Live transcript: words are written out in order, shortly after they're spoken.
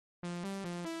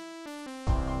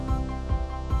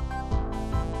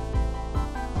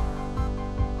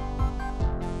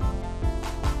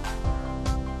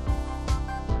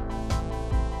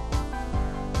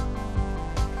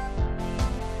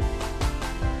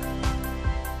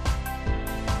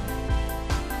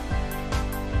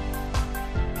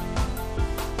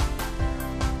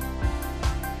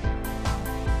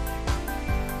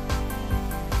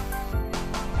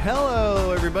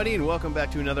Hello, everybody, and welcome back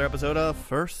to another episode of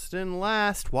First and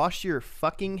Last. Wash your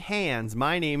fucking hands.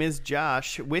 My name is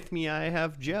Josh. With me, I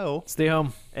have Joe. Stay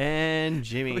home. And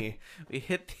Jimmy. We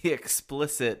hit the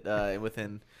explicit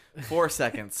within 4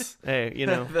 seconds. Hey, you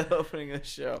know, the opening of the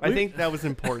show. I think that was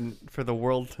important for the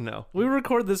world to know. We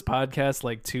record this podcast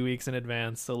like 2 weeks in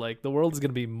advance, so like the world's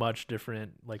gonna be much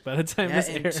different. Like by the time this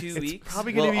in airs, 2 weeks,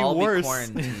 probably gonna be worse.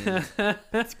 quarantined.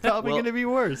 It's probably going to be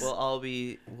worse. We'll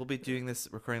be recording this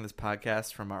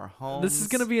podcast from our homes. this is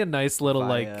gonna be a nice little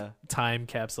like via time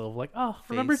capsule of like, oh,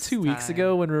 remember 2 weeks FaceTime.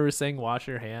 ago when we were saying wash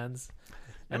your hands,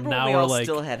 and Remember now when we we're all like,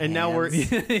 still had and now hands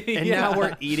now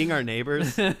we're eating our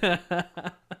neighbors.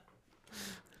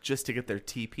 just to get their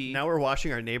TP. Now we're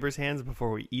washing our neighbors' hands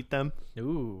before we eat them.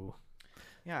 ooh,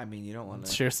 Yeah, I mean you don't want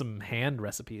let's to. share some hand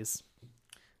recipes.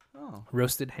 Oh,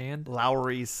 Roasted hand.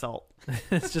 Lowry's salt.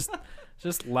 It's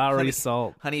just Lowry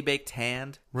salt. honey baked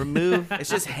hand. Remove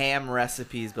It's just ham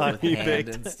recipes, but with Honey hand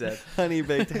baked. instead. honey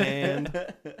baked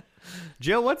hand.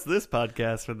 Joe, what's this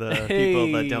podcast for the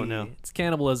people that don't know? It's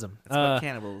cannibalism. It's about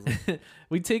cannibalism.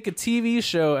 We take a TV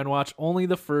show and watch only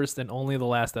the first and only the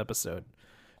last episode.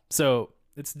 So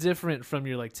it's different from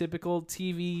your like typical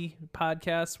TV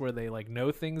podcasts where they like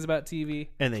know things about TV.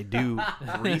 And they do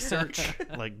research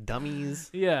like dummies.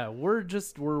 Yeah, we're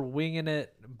winging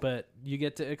it, but you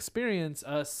get to experience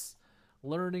us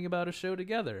learning about a show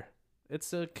together.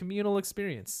 It's a communal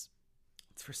experience.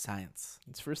 It's for science.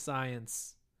 It's for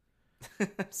science.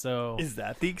 So Is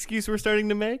that the excuse we're starting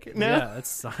to make? No. yeah, it's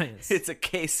science. It's a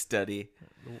case study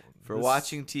for This-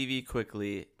 watching TV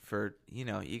quickly. For you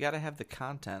got to have the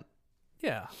content,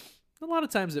 Yeah. A lot of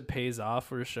times it pays off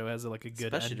where a show has like a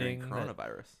good especially ending during that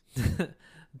coronavirus.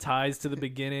 ties to the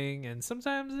beginning, and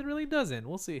sometimes it really doesn't.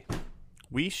 We'll see.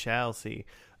 We shall see.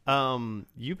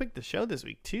 You picked the show this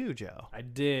week too, Joe. I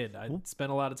did. I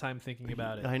spent a lot of time thinking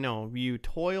about it. I know. You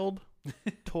toiled,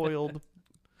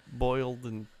 boiled,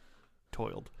 and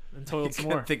toiled. And toiled I some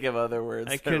couldn't more. think of other words.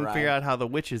 I that couldn't rhyme. figure out how the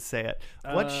witches say it.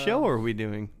 What show are we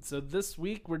doing? So this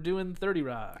week we're doing 30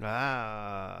 Rock.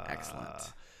 Ah.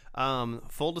 Excellent.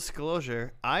 Full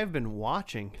disclosure, I've been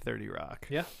watching 30 Rock.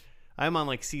 Yeah. I'm on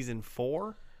like season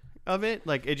 4 of it.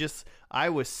 Like I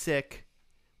was sick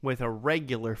with a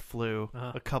regular flu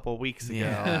a couple weeks ago.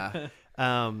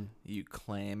 Yeah, you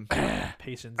claim.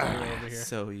 Patience zero over here.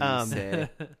 So you Um, say.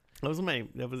 That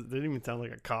didn't even sound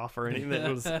like a cough or anything. It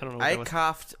was, I don't know what I that was.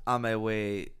 coughed on my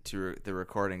way to the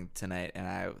recording tonight, and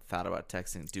I thought about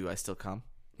texting. Do I still come?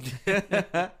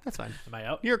 That's fine. Am I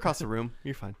out? You're across the room.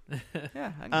 You're fine.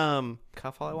 Yeah, I can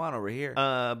cough all I want over here.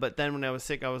 But then when I was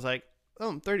sick, I was like,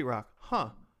 oh, 30 Rock. Huh.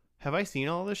 Have I seen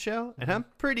all this show? And I'm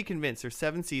pretty convinced. There's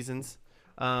 7 seasons.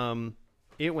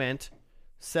 It went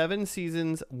 7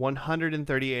 seasons,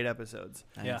 138 episodes.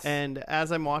 Nice. Yeah. And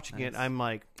as I'm watching it, I'm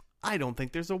like, I don't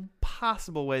think there's a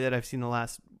possible way that I've seen the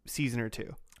last season or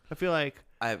 2. I feel like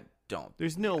I don't.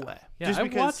 there's no way. Yeah, Just I've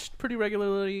because. watched pretty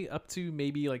regularly up to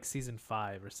maybe like season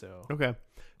 5 or so. Okay.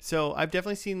 So I've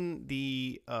definitely seen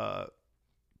the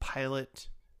pilot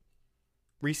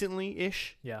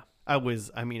recently-ish. Yeah. It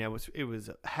was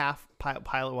half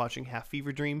pilot watching, half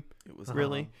fever dream, It was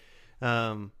really.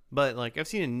 But like I've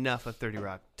seen enough of 30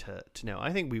 Rock to know.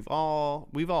 I think we've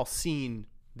all seen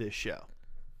this show.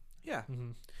 Yeah.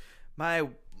 Mm-hmm. My,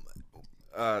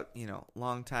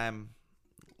 long-time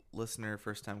listener,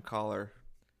 first-time caller,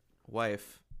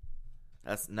 wife.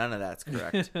 None of that's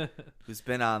correct. Who's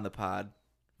been on the pod,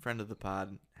 friend of the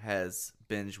pod, has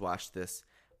binge watched this.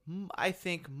 I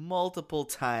think multiple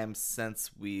times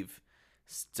since we've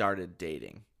started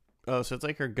dating. Oh, so it's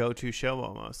like her go-to show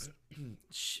almost.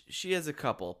 She has a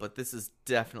couple, but this is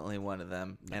definitely one of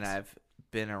them, and I've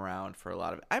been around for a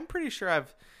lot of it. I'm pretty sure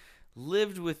I've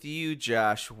lived with you,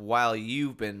 Josh, while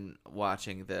you've been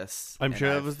watching this. I'm and sure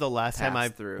that I've was the last time I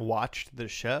passed through. watched the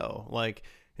show. Like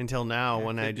until now, Yeah,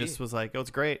 when I could just be. was like, "Oh, it's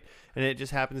great," and it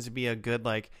just happens to be a good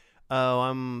like, "Oh,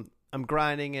 I'm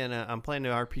grinding and I'm playing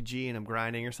an RPG and I'm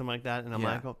grinding or something like that," and I'm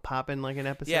Yeah. like, "Oh, pop in like an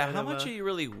episode." Yeah, how of much are you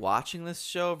really watching this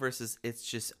show versus it's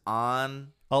just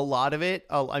on A lot of it.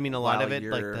 A lot while of it,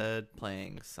 like you're the.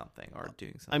 playing something or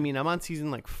doing something? I mean, I'm on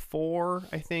season like 4,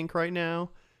 I think, right now,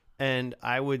 and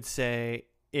I would say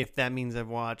if that means I've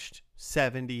watched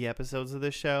 70 episodes of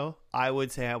this show, I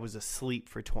would say I was asleep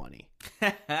for 20.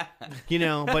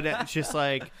 But it's just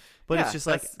like, Yeah, it's just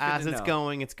like that's good as to it's know.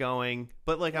 going, it's going.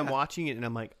 But like I'm Yeah. watching it and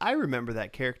I'm like, I remember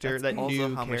that character, That's that also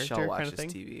new how character Michelle kind watches of thing.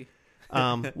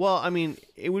 TV. Well, I mean,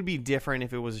 it would be different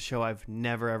if it was a show I've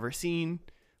never ever seen,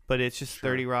 but it's just Sure.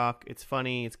 30 Rock. It's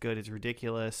funny, it's good, it's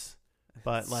ridiculous.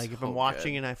 But It's like if so I'm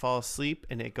watching good. and I fall asleep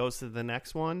and it goes to the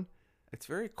next one, It's a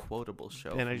very quotable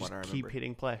show. and I from just what I keep remember.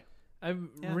 hitting play. I've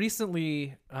Yeah.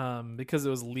 recently, because it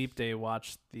was Leap Day,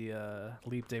 watched the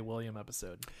Leap Day William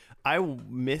episode. I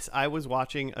was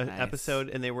watching an Nice. episode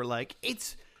and they were like,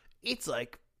 it's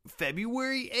like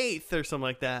February 8th or something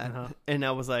like that. Uh-huh. And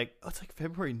I was like, oh, it's like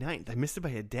February 9th. I missed it by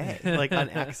a day, like on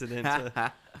accident.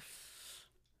 I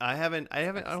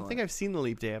don't think I've seen the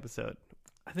Leap Day episode.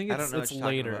 I think I don't it's know what it's you're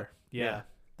talking later. about. Yeah. Yeah.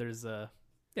 There's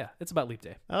it's about Leap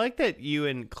Day. I like that you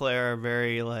and Claire are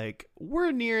very like,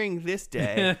 we're nearing this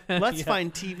day. Let's Yeah.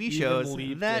 find TV Even shows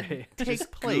Leap that Day. take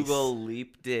Just place. Google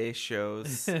Leap Day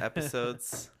shows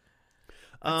episodes.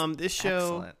 This show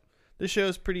Excellent. This show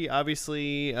is pretty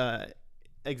obviously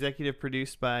executive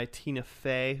produced by Tina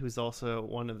Fey, who's also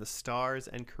one of the stars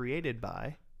and created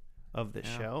by of this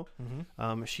Yeah. show.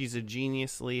 Mm-hmm. She's a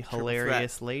geniusly Triple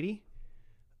hilarious lady.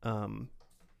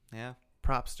 Yeah,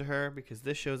 Props to her because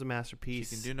this show's a she masterpiece.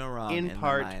 can do no wrong. in the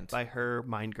part mind. by her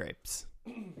mind grapes.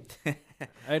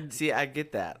 See, I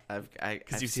get that. I've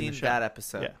you've seen the show. that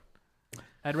episode. Yeah.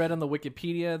 I'd read on the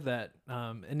Wikipedia that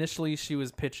initially she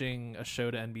was pitching a show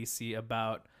to NBC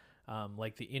about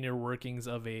like the inner workings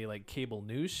of a like cable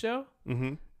news show,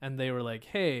 Mm-hmm. and they were like,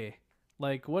 "Hey,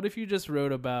 like, what if you just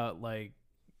wrote about like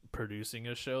producing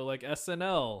a show like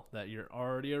SNL that you're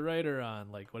already a writer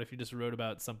on? Like, what if you just wrote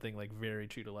about something like very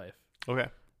true to life?" Okay.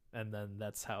 And then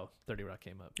that's how 30 Rock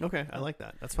came up. Okay. I like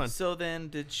that. That's fun. So then,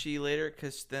 did she later?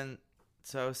 Because then,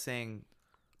 so I was saying,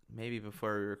 maybe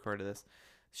before we recorded this,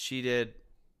 she did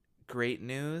Great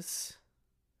News.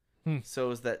 So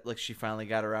was that like she finally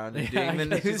got around to doing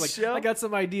the She's news like, show? I got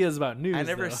some ideas about news. I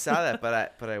never though. saw that,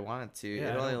 but I wanted to.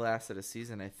 Yeah, it I only know. lasted a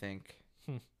season, I think.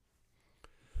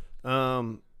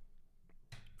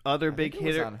 Other I big think it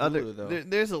was hitter. on Other Hulu, though.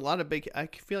 there's a lot of big. I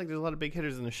feel like there's a lot of big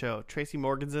hitters in the show. Tracy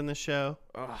Morgan's in the show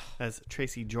Oh, as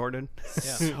Tracy Jordan,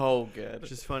 Yeah. so good.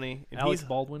 which is funny. And Alex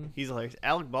Baldwin. He's hilarious.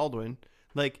 Alec Baldwin.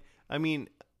 Like, I mean,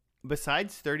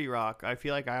 besides 30 Rock, I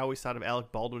feel like I always thought of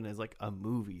Alec Baldwin as like a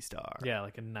movie star. Yeah,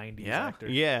 like a 90s Yeah. actor.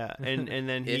 Yeah, and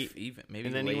then he, If even maybe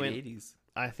and the then he late went- 80s.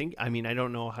 I think, I mean, I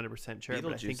don't know 100% sure,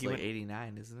 but I think Beetlejuice he like went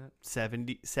 89, isn't it?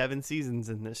 77 seasons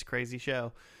in this crazy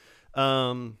show.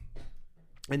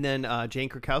 And then Jane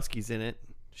Krakowski's in it.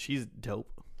 She's dope.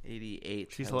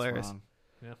 88. She's I was hilarious.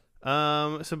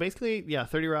 wrong. So basically, yeah,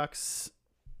 30 Rock's.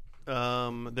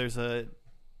 There's a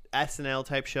SNL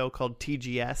type show called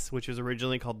TGS, which was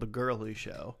originally called The Girly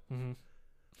Show. Mm-hmm.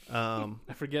 Um,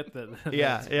 I forget that.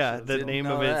 yeah, yeah. shows. The Didn't name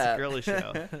know of it's that. A Girly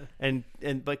Show, and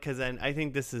because then I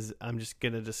think this is. I'm just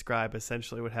gonna describe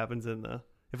essentially what happens in the.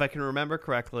 If I can remember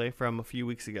correctly from a few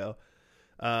weeks ago,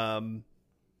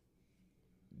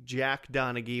 Jack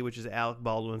Donaghy, which is Alec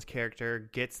Baldwin's character,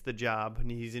 gets the job and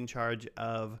he's in charge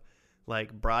of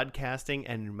like broadcasting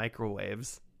and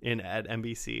microwaves at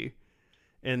NBC.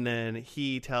 And then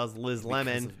he tells Liz Because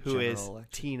Lemon, of who is General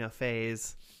Electric. Tina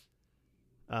Fey's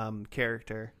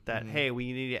character, that Mhm. hey,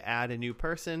 we need to add a new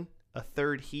person, a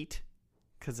third heat,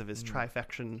 because of his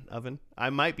trifection oven. I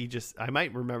might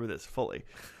remember this fully.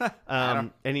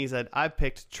 And he said, I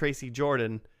picked Tracy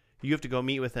Jordan. You have to go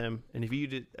meet with him, and if you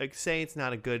did, like, say it's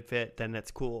not a good fit, then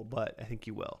that's cool, but I think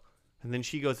you will. And then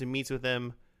she goes and meets with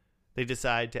him. They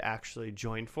decide to actually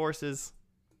join forces,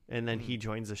 and then he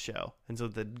joins the show. And so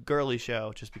the Girly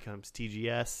Show just becomes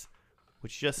TGS,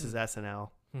 which just is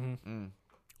SNL, Mm-hmm.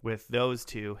 with those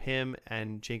two, him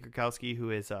and Jane Krakowski,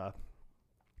 who is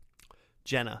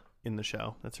Jenna in the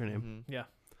show. That's her name. Yeah.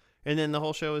 And then the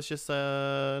whole show is just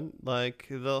like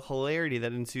the hilarity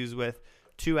that ensues with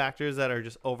two actors that are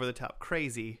just over the top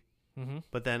crazy, Mm-hmm.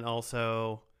 but then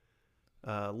also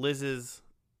Liz's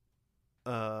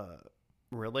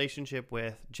relationship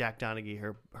with Jack Donaghy,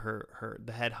 her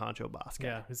the head honcho boss guy.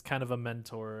 Yeah, who's kind of a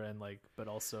mentor and like, but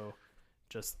also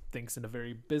just thinks in a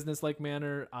very business-like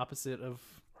manner, opposite of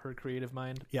her creative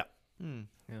mind. Yeah. Hmm.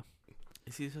 Yeah.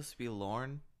 Is he supposed to be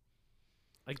Lorne?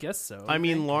 I guess so. I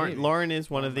mean, think Lauren maybe. Lauren is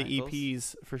one Lorne of the Michaels.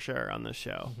 EPs for sure on this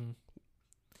show. Mhm.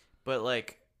 But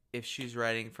like, if she's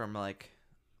writing from like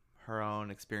her own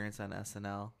experience on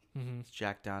SNL, Mhm. it's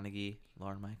Jack Donaghy,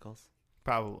 Lorne Michaels.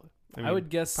 Probably. I mean, would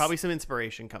guess probably some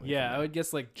inspiration coming. Yeah, from I that. would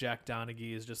guess like Jack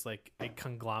Donaghy is just like a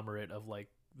conglomerate of like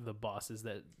the bosses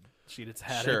that she'd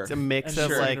had. Sure. It's a mix And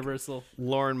of sure. like Universal.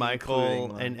 Lauren Michael Including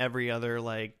Lauren. and every other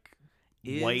like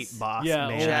Is white boss Yeah,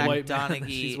 man. old Jack white man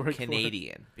she's Donaghy worked for.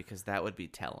 Canadian? Because that would be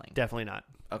telling. Definitely not.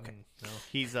 Okay. No.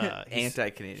 He's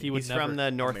Anti-Canadian. He would he's from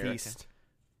never- the Northeast,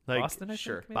 like Boston, I think,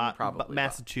 sure. maybe? Probably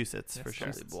Massachusetts for sure.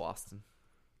 Probably Boston.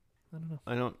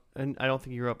 I don't know. I don't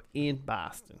think you grew up in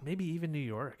Boston. Maybe even New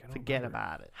York. I don't Forget remember.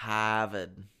 about it.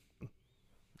 Harvard.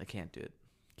 I can't do it.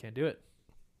 Can't do it.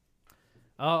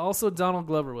 Also, Donald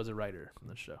Glover was a writer on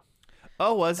the show.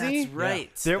 Oh, was he? That's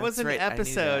right. There was That's an right. I knew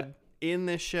episode in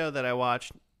this show that I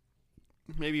watched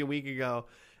maybe a week ago,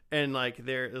 and like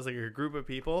there's like a group of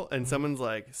people, and someone's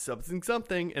like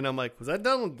something, and I'm like, was that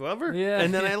Donald Glover? Yeah.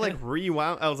 And then I like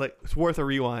rewound. I was like, it's worth a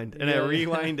rewind, and I Yeah.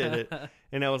 rewinded it,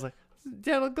 and I was like,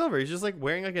 Donald Glover. He's just like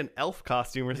wearing like an elf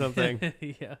costume or something.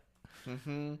 Yeah.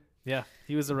 Mm-hmm. Yeah.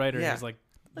 He was a writer. He Yeah. was like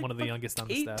one of the youngest on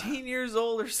the staff. 18 years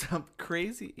old or something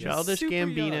crazy. He's Childish super young.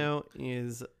 Gambino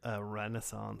is a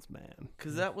Renaissance man.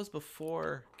 Because that was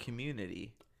before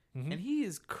Community, Mhm. and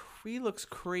he looks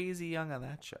crazy young on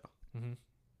that show. Mhm.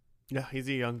 Yeah, he's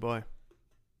a young boy.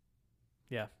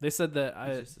 Yeah. They said that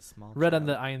He's I just a small read on child.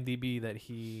 the IMDb that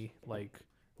he like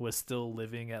was still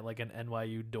living at like an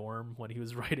NYU dorm when he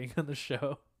was writing on the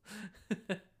show.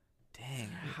 Dang,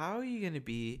 how are you gonna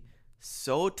be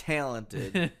so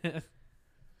talented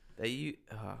that you?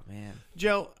 Oh man,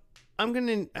 Joe, I'm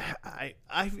gonna.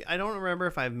 I don't remember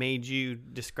if I made you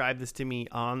describe this to me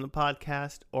on the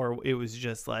podcast or it was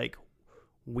just like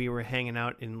we were hanging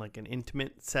out in like an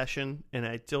intimate session and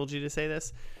I told you to say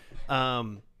this.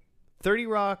 30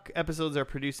 Rock episodes are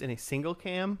produced in a single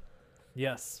cam,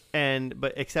 Yes.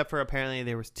 but except for apparently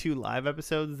there was 2 live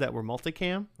episodes that were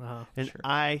multicam. Uh-huh. And Sure.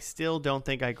 I still don't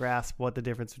think I grasp what the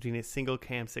difference between a single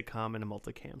cam sitcom and a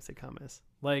multicam sitcom is.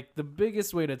 Like the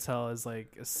biggest way to tell is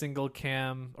like a single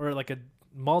cam or like a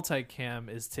multi-cam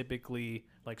is typically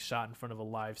like shot in front of a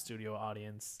live studio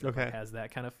audience. It, Okay. like, has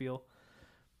that kind of feel.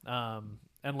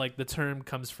 And like the term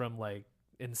comes from like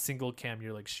in single cam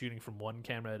you're like shooting from one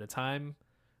camera at a time.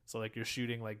 So like you're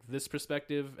shooting like this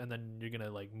perspective and then you're going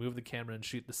to like move the camera and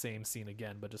shoot the same scene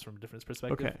again but just from a different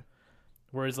perspective. Okay.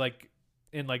 Whereas like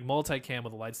in like multi-cam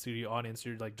with a live studio audience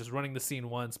you're like just running the scene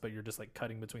once but you're just like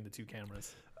cutting between the 2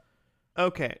 cameras.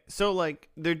 Okay, so like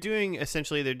they're doing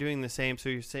the same. So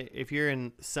you're saying if you're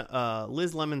in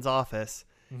Liz Lemon's office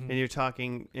Mhm. and you're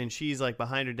talking, and she's like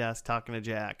behind her desk talking to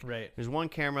Jack. Right. There's one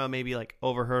camera maybe like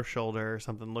over her shoulder or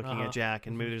something looking Uh-huh. at Jack,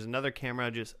 and maybe Mhm. there's another camera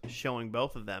just showing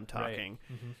both of them talking.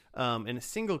 Mhm. In a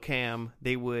single cam,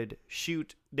 they would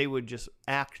just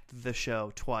act the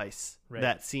show twice, Right.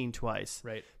 that scene twice.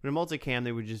 Right. But in multicam,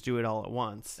 they would just do it all at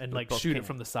once And with like both shoot it cameras.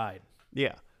 from the side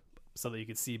Yeah. so that you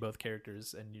could see both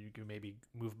characters and you could maybe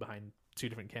move behind 2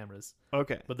 different cameras.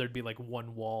 Okay. But there'd be like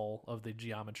one wall of the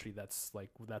geometry that's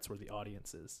where the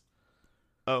audience is.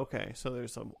 Okay. So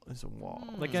there's a wall.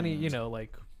 Like any,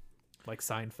 like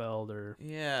Seinfeld or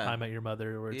yeah, How I Met Your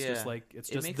Mother where it's just like it's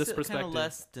it just makes this it perspective. kind of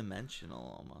less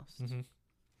dimensional almost. Mhm.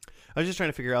 I was just trying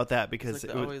to figure out that It's because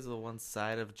like it would, always the one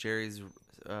side of Jerry's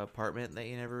apartment that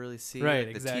you never really see. Right,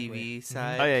 like the exactly. TV Mhm.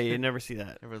 side. oh yeah, you never see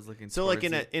that. Everyone's looking. So like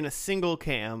towards in it. a single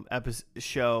cam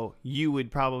show, you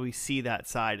would probably see that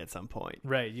side at some point.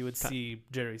 Right, you would see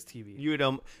Jerry's TV. You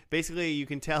would basically you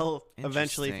can tell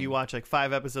eventually if you Interesting. watch like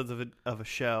 5 episodes of a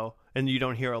show and you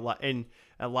don't hear a lot, and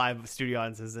a live studio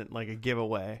audience isn't like a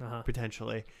giveaway Uh-huh.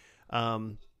 potentially.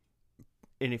 And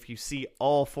if you see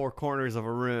all 4 corners of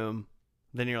a room,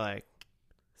 then you're like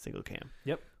single cam.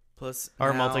 Plus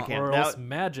or now, multicam. or That- else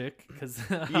magic because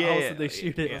how Yeah, else did they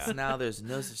shoot it? yeah. plus now there's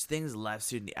no such thing as a live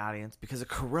student in the audience because of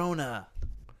Corona.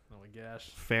 Oh my gosh,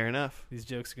 Fair enough, these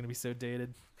jokes are gonna be so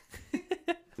dated.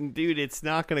 dude. It's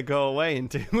not gonna go away in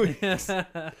 2 weeks.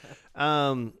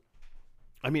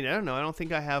 I mean, I don't know. I don't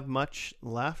think I have much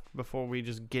left before we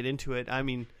just get into it. I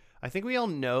mean, I think we all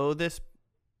know this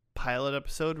pilot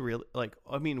episode really,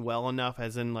 well enough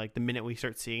as in like the minute we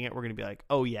start seeing it, we're going to be like,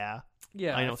 oh yeah.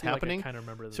 Yeah, I know what's feel happening. Like I kind of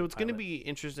remember. So it's going to be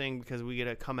interesting because we get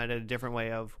to come at it a different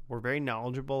way of we're very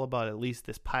knowledgeable about at least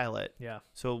this pilot. Yeah.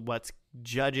 So let's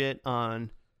judge it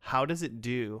on how does it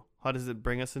do? How does it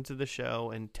bring us into the show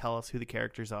and tell us who the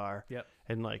characters are? Yep.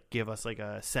 And like give us like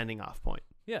a sending off point.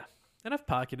 Yeah, and I've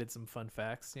pocketed some fun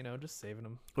facts. Just saving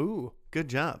them. Ooh, good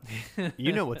job.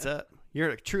 You know what's up.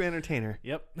 You're a true entertainer.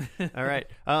 Yep. All right.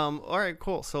 All right,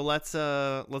 cool. So let's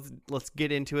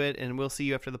get into it, and we'll see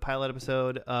you after the pilot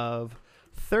episode of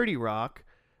 30 Rock,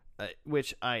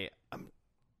 which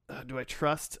do I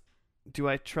trust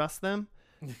them?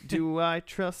 Do I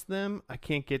trust them? I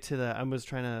can't get to I was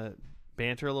trying to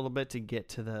banter a little bit to get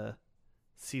to the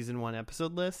season 1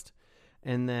 episode list,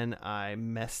 and then I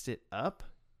messed it up.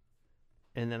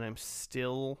 And then I'm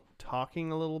still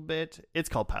talking a little bit. It's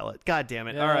called pilot. God damn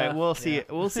it. All right, Yeah, we'll see. yeah.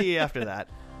 We'll see you after that.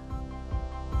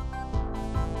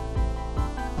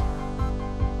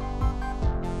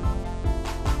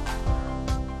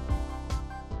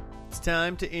 It's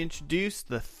time to introduce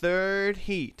the third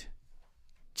heat.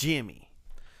 Jimmy.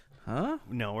 Huh?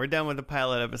 No, we're done with the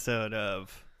pilot episode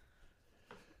of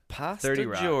Pasta 30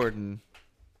 Rock. Jordan.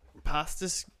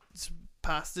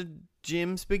 Pasta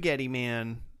Jim Spaghetti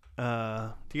Man. Do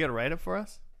you got to write it for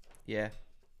us? Yeah.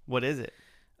 What is it?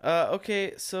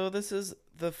 Okay, so this is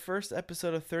the first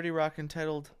episode of 30 Rock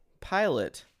entitled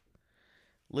Pilot.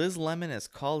 Liz Lemon is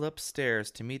called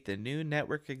upstairs to meet the new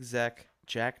network exec,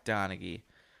 Jack Donaghy,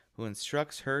 who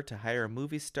instructs her to hire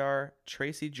movie star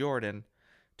Tracy Jordan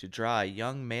to draw a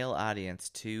young male audience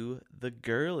to The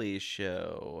Girlies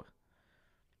Show,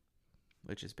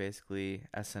 which is basically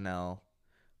SNL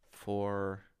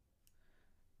for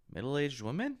middle-aged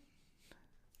women?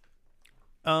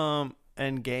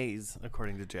 And gays,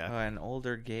 according to Jack. And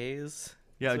older gays?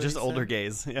 Yeah, what just he older said?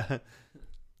 gays.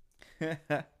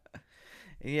 Yeah.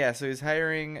 Yeah, so he's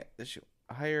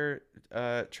hire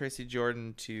Tracy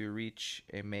Jordan to reach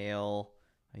a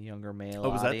younger male Oh,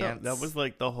 was audience. that was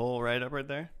like the whole write up right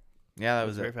there? Yeah, that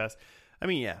was very it. fast. I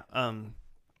mean, yeah.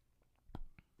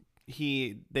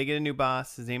 They get a new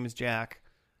boss. His name is Jack.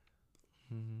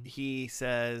 Mhm. He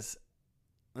says,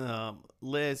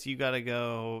 Liz, you got to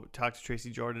go talk to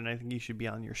Tracy Jordan. I think you should be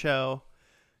on your show.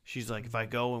 She's like, if I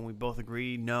go and we both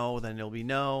agree no, then it'll be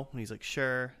no. And he's like,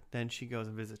 sure. Then she goes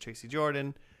and visits Tracy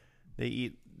Jordan. They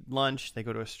eat lunch. They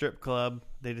go to a strip club.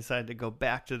 They decide to go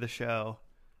back to the show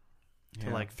to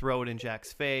Yeah. like throw it in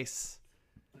Jack's face.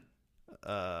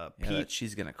 Yeah, Pete, that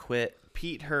she's gonna quit.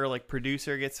 her like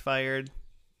producer gets fired.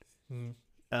 Mhm.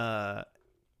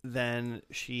 Then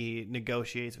she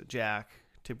negotiates with Jack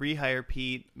to rehire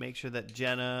Pete, make sure that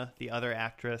Jenna, the other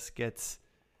actress,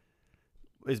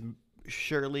 is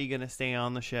surely going to stay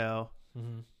on the show.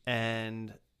 Mhm.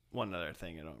 And one other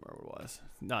thing, I don't remember what it was.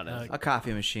 Not as A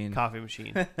coffee machine coffee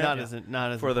machine. Not as for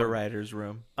the important. writer's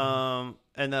room.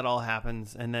 And that all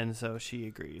happens, and then so she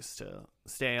agrees to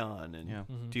stay on and Yeah.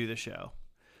 Mhm. do the show.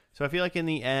 So I feel like in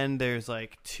the end, there's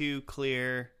like two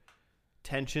clear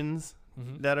tensions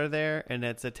Mhm. that are there, and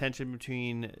it's a tension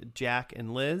between Jack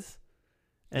and Liz,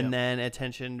 and Yep. then a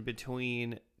tension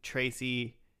between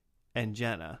Tracy and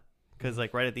Jenna. Because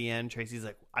like right at the end, Tracy's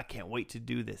like, "I can't wait to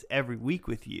do this every week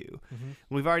with you." Mhm.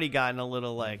 We've already gotten a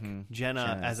little like Mhm. Jenna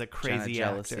Jenna's- as a crazy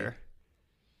Jenna jealousy. actor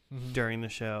Mhm. during the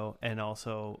show, and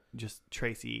also just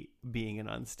Tracy being an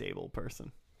unstable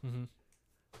person. Mhm.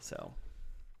 So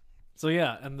So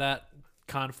yeah, and that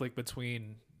conflict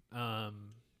between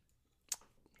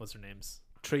what's her names,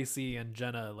 Tracy and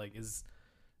Jenna, like is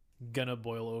gonna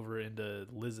boil over into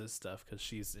Liz's stuff because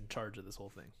she's in charge of this whole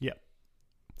thing. Yep.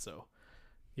 So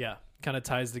yeah, kind of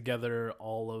ties together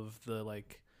all of the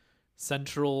like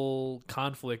central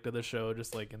conflict of the show,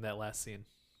 just like in that last scene.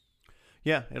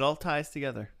 yeah, it all ties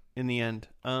together in the end.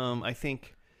 I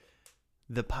think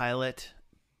the pilot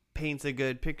paints a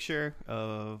good picture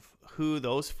of who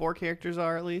those four characters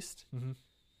are, at least, Mm-hmm.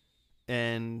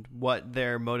 and what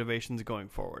their motivations going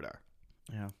forward are.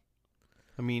 Yeah.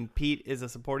 I mean, Pete is a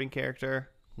supporting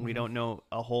character. We Mhm. don't know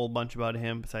a whole bunch about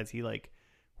him besides he like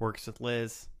works with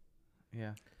Liz,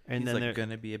 Yeah. and He's then like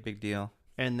gonna be a big deal.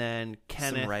 and then Some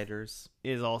Kenneth writers.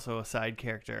 is also a side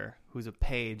character who's a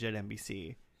page at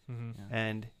NBC. Mm-hmm. Yeah.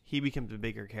 And he becomes a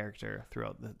bigger character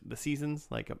throughout the seasons,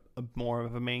 like a more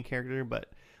of a main character,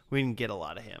 but we didn't get a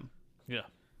lot of him. Yeah.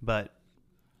 But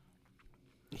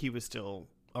he was still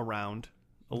around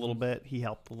a little bit. He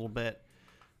helped a little bit.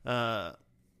 I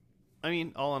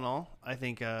mean, all in all, I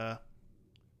think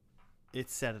it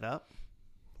set it up.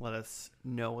 Let us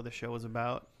know what the show was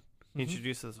about. Mhm.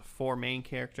 Introduced us four main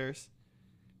characters.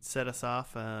 Set us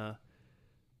off.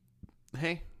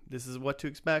 Hey, this is what to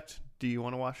expect. Do you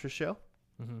want to watch the show?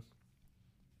 Mm-hmm.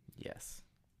 Yes.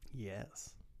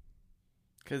 Yes.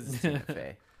 Because it's Tina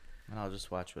Fey. And I'll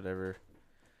just watch whenever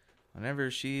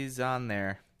she's on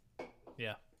there.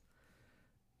 Yeah.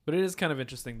 But it is kind of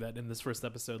interesting that in this first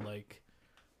episode, like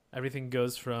everything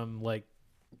goes from like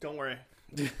Don't worry.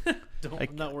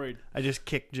 I'm not worried. I just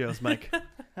kicked Joe's mic.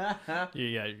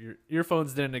 Yeah, your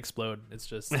earphones didn't explode. It's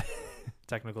just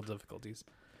technical difficulties.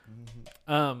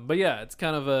 But yeah, it's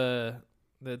kind of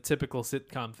the typical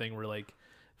sitcom thing where like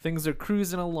things are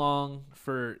cruising along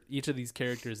for each of these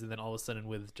characters, and then all of a sudden,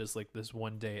 with just like this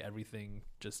one day, everything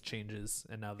just changes,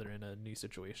 and now they're in a new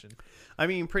situation. I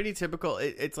mean, pretty typical.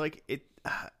 It's like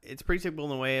it's pretty typical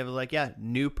in the way of like, yeah,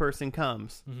 new person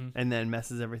comes Mm-hmm. and then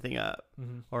messes everything up,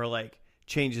 Mm-hmm. or like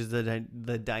changes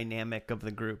the dynamic of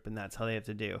the group, and that's how they have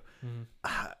to do. Mm-hmm.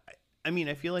 I mean,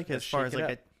 I feel like Gotta as far as shake it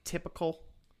like up. a typical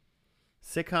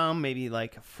sitcom, maybe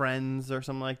like Friends or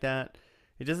something like that,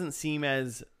 it doesn't seem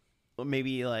as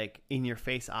maybe like in your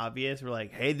face obvious. We're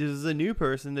like, hey, this is a new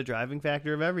person, the driving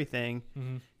factor of everything.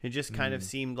 Mm-hmm. It just kind of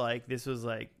seemed like this was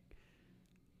like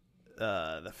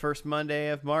the first Monday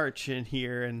of March in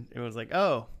here, and it was like,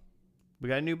 oh, we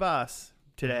got a new boss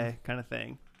today, kind of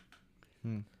thing.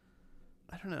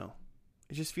 I don't know.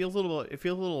 It just feels a little. It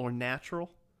feels a little more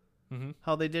natural Mm-hmm.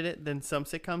 how they did it than some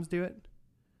sitcoms do it.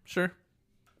 Sure.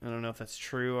 I don't know if that's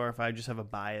true or if I just have a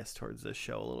bias towards this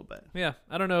show a little bit. Yeah,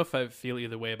 I don't know if I feel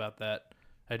either way about that.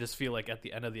 I just feel like at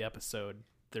the end of the episode,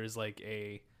 there's like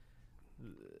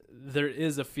there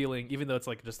is a feeling, even though it's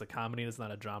like just a comedy and it's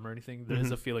not a drama or anything, there is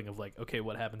a feeling of like, okay,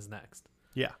 what happens next?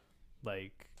 Yeah.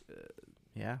 Like,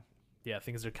 Yeah. yeah,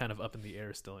 things are kind of up in the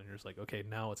air still, and you're just like, okay,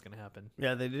 now what's gonna happen?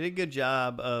 Yeah, they did a good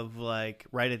job of like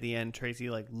right at the end, Tracy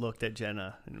like looked at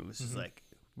Jenna and was just like,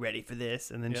 ready for this?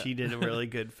 And then Yeah. she did a really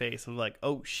good face of like,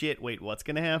 oh shit, wait, what's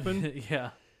gonna happen? Yeah,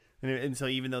 And so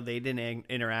even though they didn't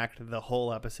interact the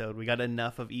whole episode, we got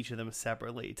enough of each of them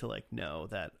separately to like know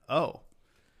that, oh,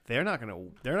 they're not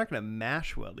gonna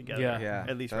mash well together. Yeah. Yeah.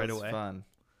 At least that right was away. Fun.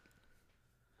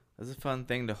 It was a fun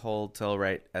thing to hold till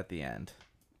right at the end.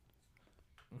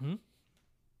 mm-hmm.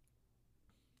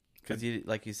 Because you,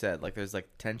 like you said, like there's like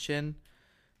tension,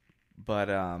 but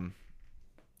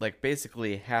like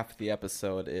basically half the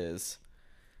episode is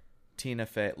Tina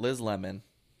Fey, Liz Lemon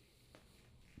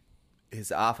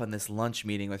is off on this lunch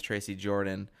meeting with Tracy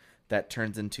Jordan that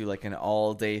turns into like an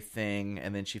all day thing,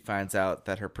 and then she finds out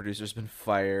that her producer's been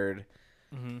fired,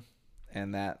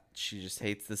 and that she just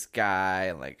hates this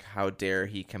guy. Like, how dare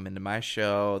he come into my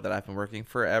show that I've been working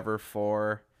forever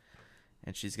for?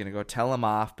 And she's going to go tell him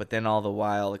off. But then all the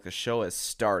while, like, the show has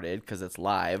started because it's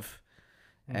live.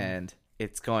 And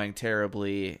it's going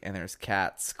terribly. And there's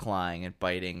cats clawing and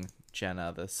biting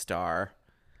Jenna, the star.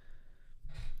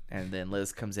 And then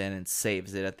Liz comes in and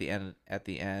saves it at the end.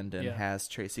 And Yeah. has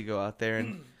Tracy go out there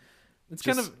and It's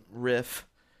just kind of riff.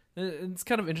 It's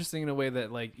kind of interesting in a way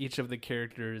that like each of the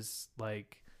characters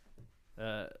like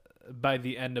by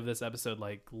the end of this episode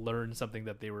like learn something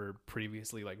that they were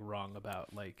previously like wrong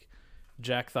about. Like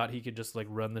Jack thought he could just like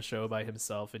run the show by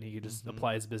himself and he could just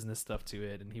apply his business stuff to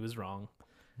it, and he was wrong.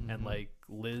 And like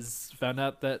Liz found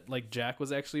out that like Jack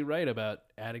was actually right about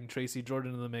adding Tracy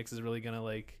Jordan to the mix is really gonna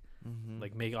like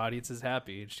make audiences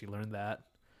happy, and she learned that.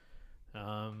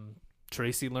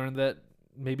 Tracy learned that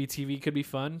maybe TV could be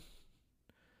fun.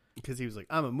 Because he was like,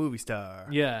 I'm a movie star.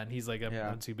 Yeah, and he's like, Yeah.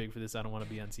 I'm too big for this. I don't want to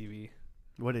be on TV.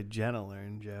 What did Jenna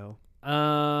learn, Joe?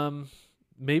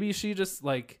 Maybe she just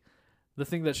like the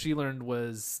thing that she learned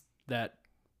was that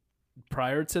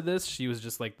prior to this, she was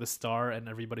just like the star and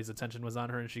everybody's attention was on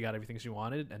her and she got everything she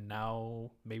wanted. And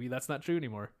now maybe that's not true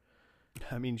anymore.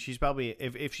 I mean, she's probably,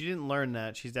 if she didn't learn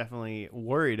that, she's definitely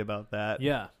worried about that.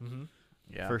 Yeah. Mm-hmm.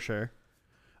 Yeah. For sure.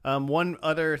 One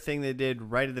other thing they did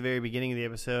right at the very beginning of the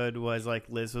episode was like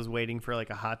Liz was waiting for like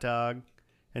a hot dog,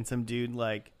 and some dude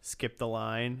like skipped the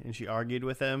line, and she argued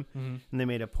with him, and they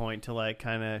made a point to like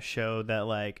kind of show that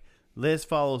like Liz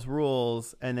follows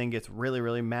rules and then gets really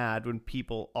really mad when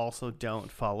people also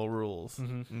don't follow rules,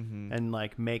 and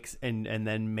like makes and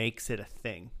then makes it a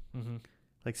thing.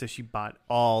 Like, so she bought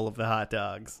all of the hot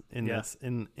dogs in this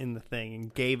in the thing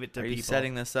and gave it to Are people. you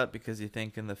setting this up because you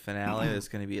think in the finale there's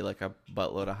going to be like a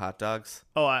buttload of hot dogs?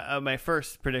 Oh, my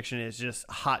first prediction is just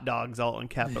hot dogs all in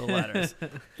capital letters.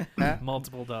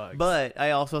 Multiple dogs. But I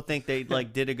also think they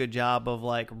like did a good job of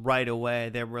like right away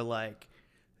they were like,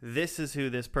 this is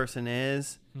who this person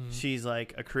is. She's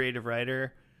like a creative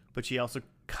writer, but she also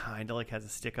kind of like has a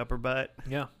stick up her butt.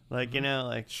 yeah. Like, you know,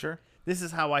 like Sure. this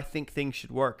is how I think things should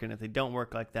work, and if they don't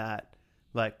work like that,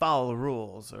 like follow the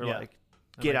rules or Yeah. like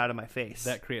And, get like, out of my face.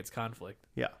 That creates conflict.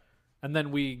 Yeah. And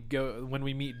then when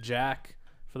we meet Jack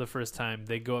for the first time,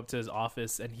 they go up to his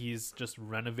office and he's just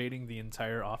renovating the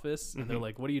entire office. And they're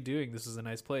like, what are you doing? This is a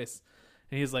nice place.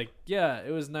 And he's like, yeah,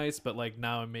 it was nice, but like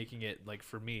now I'm making it like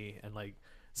for me. And like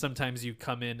sometimes you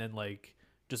come in and like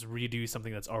just redo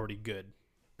something that's already good.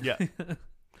 Yeah.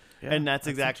 Yeah, And that's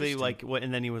exactly interesting. like what,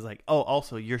 and then he was like, oh,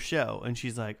 also your show. And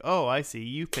she's like, oh, I see.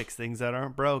 You fix things that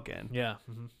aren't broken. Yeah.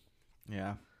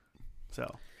 Yeah.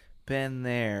 So, Been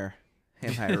there.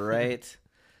 Am I right?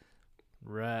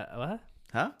 Right. What?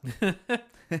 Huh?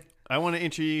 I want to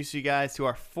introduce you guys to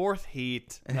our fourth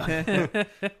heat.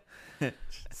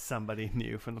 Somebody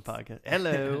new from the podcast.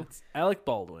 Hello. It's Alec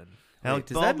Baldwin. Alec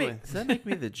Does Baldwin. that make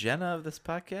me the Jenna of this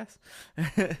podcast?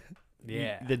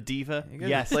 Yeah. The diva. You guys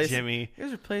Yes, replace- Jimmy. You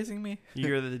guys are praising me.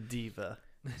 You're the diva.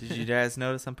 Did you guys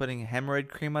notice I'm putting hemorrhoid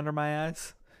cream under my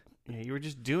eyes? Yeah, you were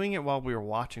just doing it while we were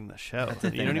watching the show. That's a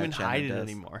You thing don't that even Jenna hide it does.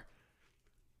 anymore.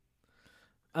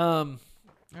 All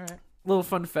right. Little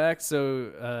fun fact.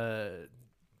 So,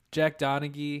 Jack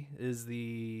Donaghy is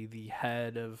the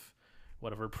head of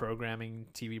whatever programming,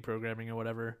 TV programming or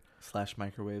whatever. /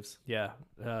 microwaves. Yeah.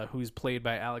 Who's played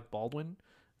by Alec Baldwin.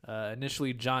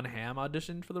 Initially, John Hamm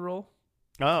auditioned for the role.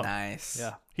 Oh, Nice.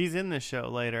 Yeah. he's in this show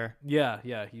later. Yeah.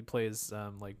 He plays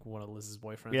like one of Liz's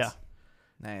boyfriends. Yeah.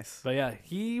 Nice. But yeah,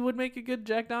 he would make a good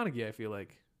Jack Donaghy, I feel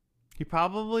like. He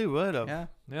probably would have. Yeah.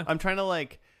 Yeah. I'm trying to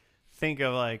like think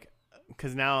of like,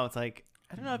 because now it's like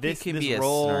I don't know if this he can be as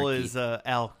role snarky. is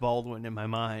Alec Baldwin in my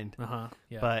mind,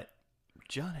 Yeah. but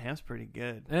John Hamm's pretty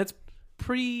good. And it's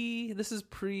this is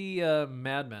pre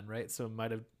Mad Men, right? So it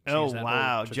might have Oh changed that whole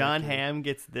wow, John trajectory. Hamm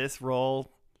gets this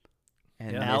role.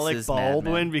 And Yeah. Alec Mrs.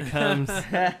 Baldwin Madman. becomes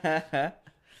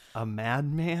a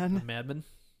madman. Madman.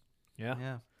 Yeah.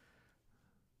 Yeah,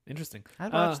 Interesting.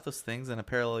 I'd watch those things in a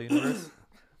parallel universe.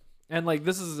 And like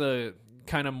this is a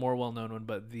kind of more well known one,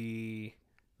 but the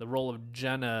role of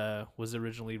Jenna was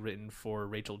originally written for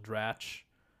Rachel Dratch,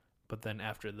 but then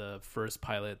after the first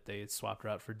pilot, they swapped her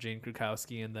out for Jane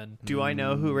Krakowski, and then Do I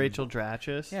know who Rachel Dratch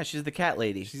is? Yeah, she's the cat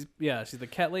lady. she's the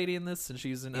cat lady in this, and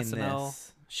she's in SNL.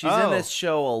 This. She's Oh. in this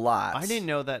show a lot. I didn't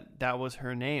know that was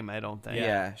her name. I don't think.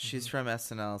 Yeah, she's from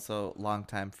SNL, so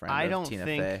longtime friend I of don't Tina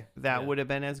think Fey. that Yeah. would have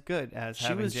been as good as She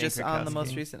having was Jane just on the Krakowski.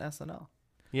 most recent SNL.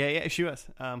 Yeah, she was.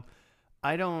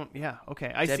 I don't. Yeah,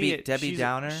 okay. I Debbie- see it. Debbie she's,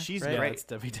 Downer, She's right? Yeah, great. it's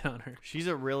Debbie Downer. She's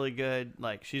a really good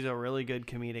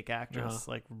comedic actress.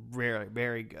 Like very,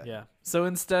 very good. Yeah. So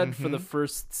instead, for the Mhm.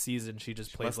 first season, she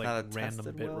just plays must not like have random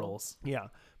tested bit well. roles. Yeah.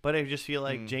 But I just feel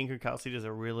like Hmm. Jane Krakowski does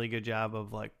a really good job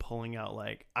of like pulling out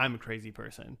like I'm a crazy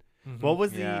person. Mhm. What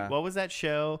was Yeah. what was that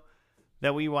show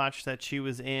that we watched that she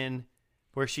was in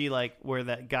where where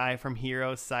that guy from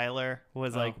Heroes, Siler,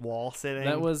 was like wall sitting?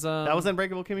 That was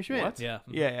Unbreakable Kimmy Schmidt. What? Yeah.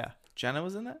 Yeah. Jenna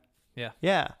was in that?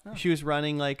 Yeah. Oh. She was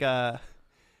running like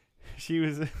she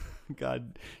was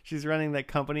God, she's running that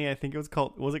company. I think it was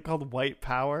called White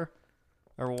Power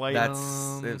or White That's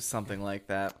it was something like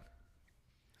that.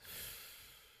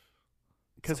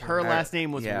 because her last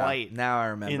name was Yeah, White Now I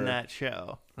remember. in that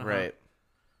show. Uh-huh. Right.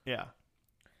 Yeah.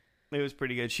 It was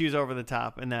pretty good. She was over the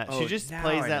top in that. She Oh, just now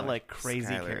plays I that know. like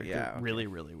crazy Skylar, character yeah, okay. really,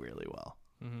 really, really well.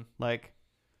 Mm-hmm. Like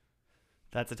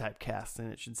that's a typecast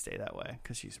and it should stay that way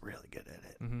because she's really good at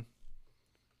it. Mm-hmm.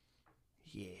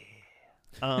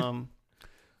 Yeah.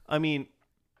 I mean,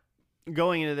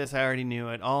 going into this, I already knew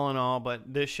it all in all,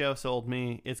 but this show sold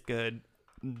me. It's good.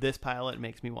 This pilot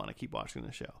makes me want to keep watching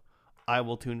the show. I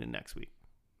will tune in next week.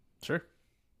 Sure.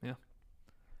 Yeah.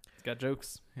 It's got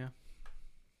jokes.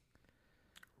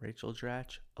 Rachel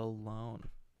Dratch alone,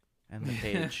 and the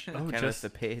page. Oh, Kenneth just- the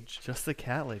page. Just the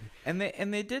cat lady. And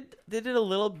they did a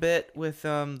little bit with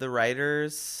the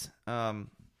writers.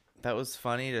 That was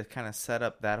funny to kind of set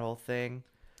up that whole thing.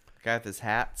 The guy with his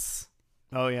hats.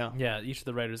 Oh yeah. Yeah. Each of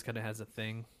the writers kind of has a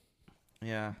thing.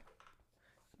 Yeah.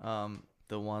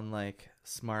 The one like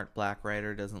smart black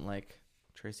writer doesn't like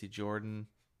Tracy Jordan.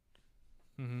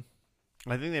 Mm-hmm.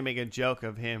 I think they make a joke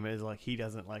of him as like he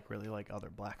doesn't like really like other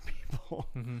black people.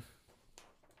 Mm-hmm.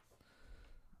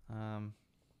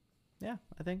 Yeah,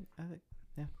 I think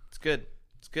yeah, it's good.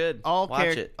 It's good. All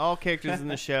Watch it. all characters in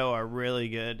the show are really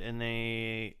good, and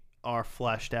they are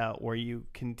fleshed out where you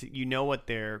can you know what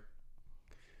their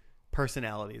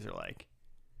personalities are like,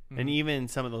 and even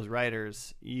some of those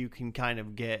writers you can kind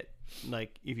of get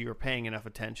like if you were paying enough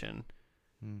attention,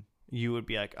 you would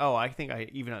be like, oh, I think I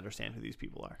even understand who these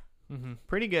people are. Mm-hmm.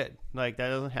 Pretty good. Like that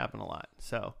doesn't happen a lot,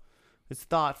 so it's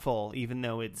thoughtful, even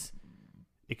though it's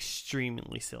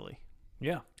extremely silly.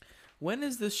 Yeah. When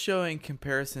is this show in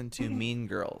comparison to Mean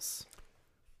Girls?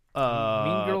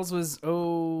 Mean Girls was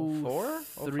 04?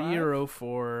 03 or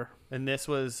 04. and this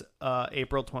was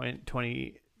April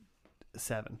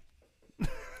 2027.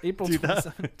 April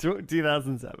 2007.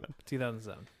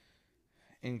 2007.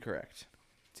 Incorrect.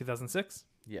 2006?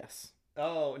 Yes.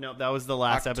 Oh no, that was the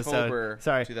last October episode.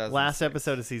 Sorry, 2006. last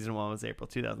episode of season 1 was April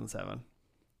 2007,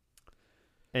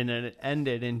 and then it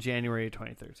ended in January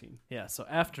 2013. Yeah, so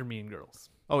after Mean Girls.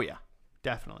 Oh yeah,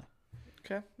 definitely.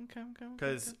 Okay.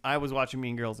 Because I was watching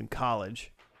Mean Girls in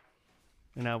college,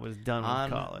 and I was done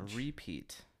on with college.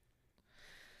 repeat.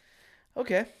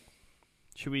 Okay.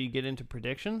 Should we get into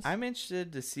predictions? I'm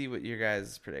interested to see what your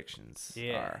guys' predictions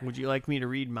are. Would you like me to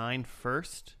read mine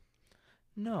first?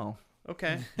 No.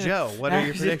 Okay, Joe. What are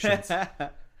your predictions?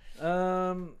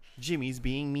 Jimmy's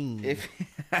being mean. If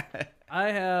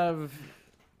I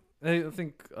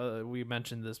think we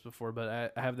mentioned this before,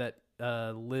 but I have that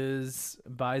Liz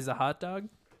buys a hot dog.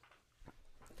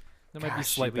 That might be Gosh,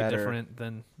 she slightly better. different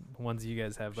than ones you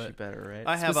guys have, she but better, right?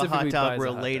 I have a hot specifically dog buys a hot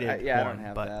dog. related I don't one,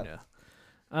 have but that. yeah.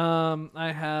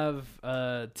 I have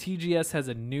TGS has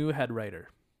a new head writer.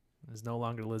 It's no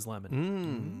longer Liz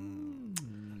Lemon.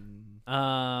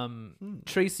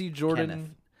 Tracy Jordan. Kenneth.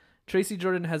 Tracy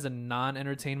Jordan has a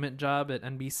non-entertainment job at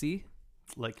NBC.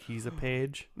 like he's a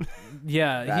page.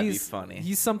 Yeah, That'd be he's funny.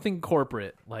 He's something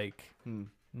corporate, like Hmm.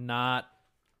 not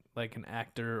like an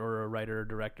actor or a writer or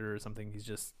director or something. He's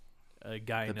just a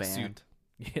guy The in a suit. band.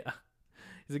 Yeah,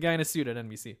 he's a guy in a suit at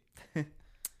NBC.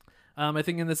 I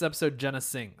think in this episode Jenna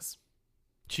sings.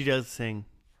 She does sing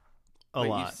a Wait,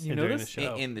 lot you during the noticed?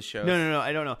 show. In the show. No,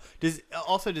 I don't know. Does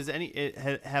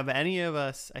have any of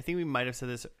us? I think we might have said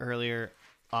this earlier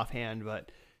offhand,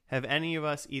 but have any of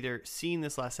us either seen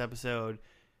this last episode,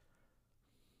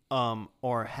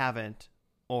 or haven't,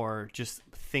 or just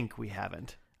think we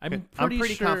haven't? I'm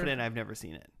pretty sure, confident I've never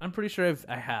seen it. I'm pretty sure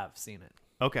I have seen it.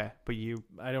 Okay, but you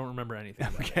I don't remember anything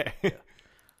about okay? it.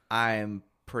 I'm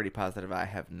pretty positive I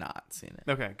have not seen it.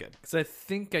 Okay, good. Because I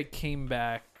think I came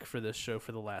back for this show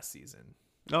for the last season.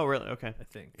 Oh, really? Okay. I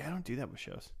think. Yeah, I don't do that with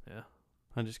shows. Yeah.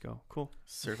 I just go cool.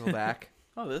 Circle back.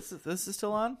 Oh, this is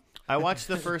still on? I watched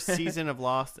the first season of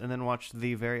Lost and then watched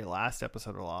the very last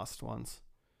episode of Lost once.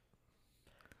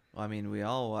 Well, I mean, we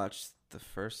all watched the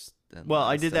first. And Well,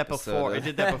 I last did that episode before. of- I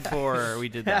did that before we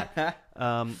did that.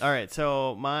 All right.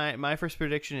 So my first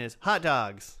prediction is hot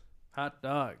dogs. Hot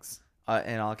dogs.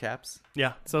 In all caps.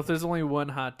 Yeah. So if there's only one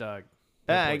hot dog.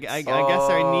 I what guess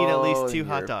I need at Oh, least 2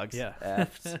 hot you're- dogs. Yeah.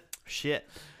 Effed. Shit.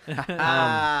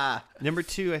 Ah. Number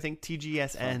 2, I think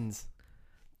TGS ends.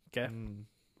 Okay. Mm.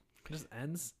 Just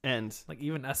ends. Ends. Like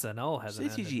even SNL has Say an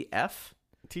ending. TGF?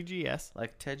 TGS.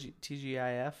 Like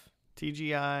TGIF?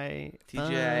 TGI.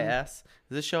 TGIS? Does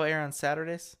this show air on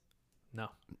Saturdays? No.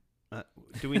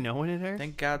 Do we know when it airs?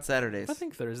 Thank God Saturdays. I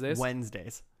think Thursdays.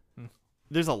 Wednesdays. Hmm.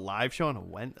 There's a live show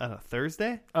on a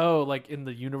Thursday? Oh, like in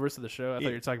the universe of the show? I thought Yeah.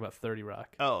 you were talking about 30 Rock.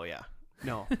 Oh, yeah.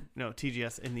 No,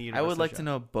 TGS in the universe. I would of like show. to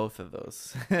know both of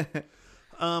those.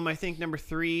 I think number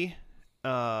 3,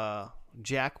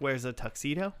 Jack wears a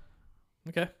tuxedo,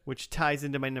 Okay. which ties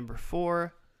into my number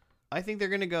 4. I think they're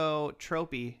gonna go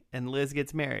tropey, and Liz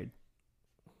gets married.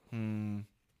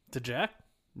 To Jack?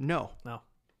 No, No.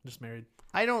 Just married.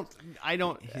 I don't.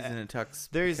 He's in a tux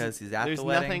There's because he's at there's the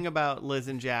wedding. nothing about Liz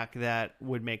and Jack that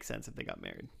would make sense if they got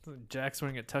married. Jack's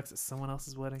wearing a tux at someone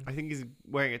else's wedding. I think he's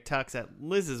wearing a tux at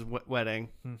Liz's wedding,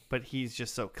 Hmm. but he's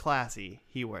just so classy.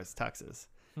 He wears tuxes.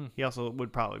 Hmm. He also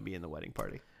would probably be in the wedding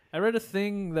party. I read a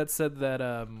thing that said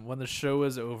that when the show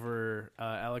was over,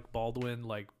 Alec Baldwin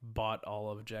like bought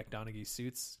all of Jack Donaghy's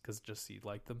suits because just he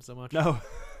liked them so much. No,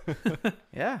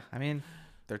 Yeah, I mean,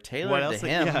 they're tailored what to else?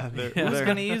 him. Yeah, they're, Who's they're-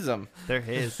 going to use them? they're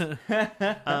his. And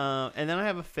then I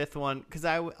have a 5th one because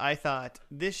I thought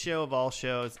this show of all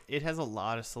shows, it has a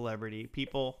lot of celebrity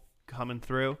people coming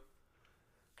through.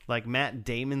 Like Matt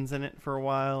Damon's in it for a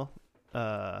while.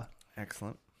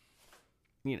 Excellent.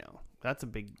 You know, that's a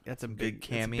big Big that's a big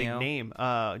cameo. name.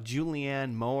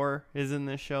 Julianne Moore is in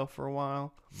this show for a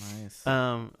while. Nice.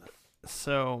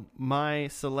 So my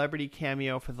celebrity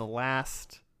cameo for the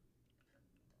last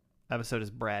episode is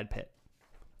Brad Pitt.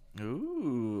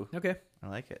 Ooh, Okay. I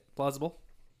like it. Plausible.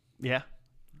 Yeah,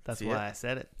 that's See why it? I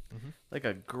said it. Like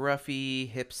a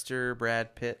gruffy hipster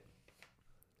Brad Pitt.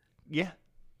 Yeah,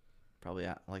 Probably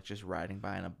like just riding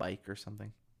by on a bike or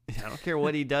something. I don't care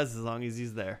what he does as long as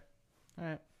he's there. All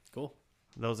right. Cool.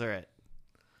 Those are it.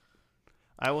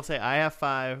 I will say I have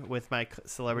 5 with my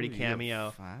celebrity Ooh, you have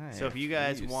cameo. 5. So if you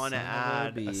guys You want to son of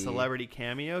add a bee. celebrity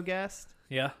cameo guest,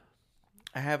 Yeah.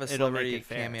 I have a It'll celebrity make it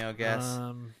fair. cameo guess,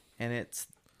 Um, and it's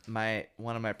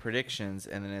one of my predictions,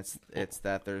 and then it's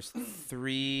that there's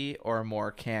 3 or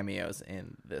more cameos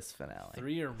in this finale.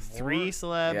 3 or more. 3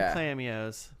 celeb Yeah.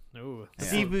 cameos. Ooh. Yeah.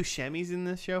 Steve Buscemi's in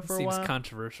this show for a Seems while.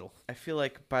 controversial. I feel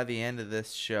like by the end of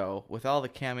this show, with all the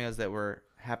cameos that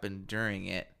happened during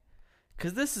it,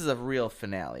 because this is a real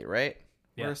finale, right?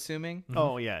 Yeah. We're assuming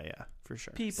Oh yeah, for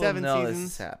sure. people 7 know seasons.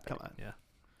 this is happening. Come on. Yeah.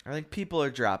 I think people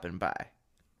are dropping by.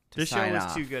 To This show sign was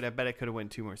off. too good. I bet it could have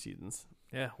went 2 more seasons.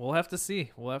 Yeah. We'll have to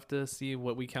see. We'll have to see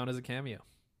what we count as a cameo.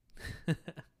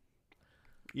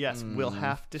 Yes, we'll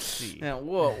have to see. Yeah,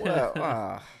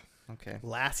 whoa. Okay.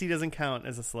 Lassie doesn't count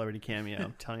as a celebrity cameo.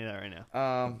 I'm telling you that right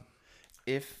now.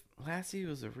 If Lassie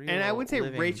was a real, And I would say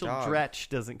living Rachel dog, Dretch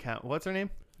doesn't count. What's her name?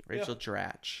 Rachel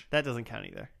Dratch, That doesn't count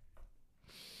either.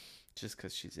 just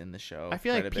because she's in the show. I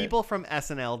feel quite like a bit. people from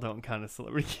SNL don't count as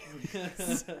celebrity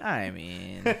cameos. I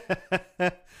mean,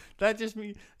 That just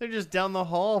means they're just down the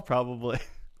hall, probably.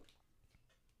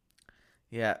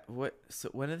 yeah. What? So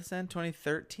when did this end?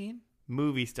 2013.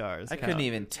 Movie stars. I count. couldn't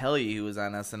even tell you who was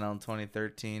on SNL in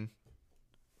 2013.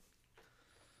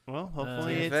 Well,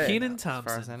 hopefully Tina it's Fey, Kenan as far as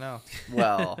Thompson. I know.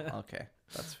 Well, okay,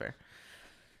 that's fair.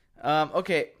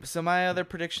 Okay, so my other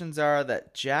predictions are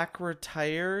that Jack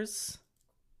retires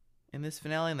in this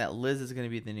finale, and that Liz is going to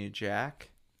be the new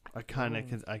Jack. I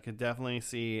could definitely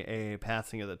see a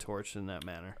passing of the torch in that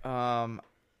manner.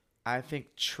 I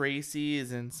think Tracy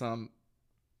is in some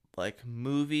like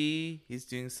movie. He's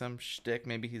doing some shtick.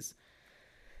 Maybe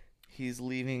he's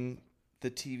leaving the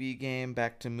TV game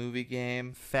back to movie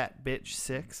game. Fat bitch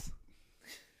 6.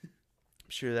 I'm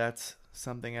sure that's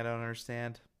something I don't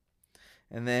understand.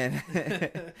 And then,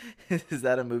 is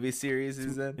that a movie series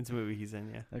he's in? It's a movie he's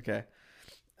in, yeah. Okay.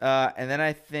 And then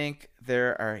I think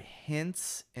there are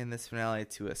hints in this finale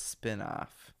to a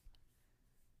spin-off.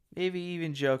 Maybe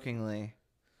even jokingly,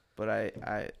 but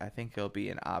I think it'll be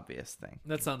an obvious thing.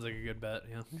 That sounds like a good bet.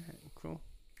 Yeah. Cool.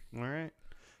 All right.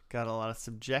 Got a lot of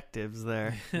subjectives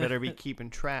there. Better be keeping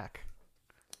track.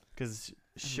 Because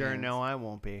sure, no, I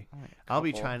won't be. I'll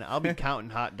be counting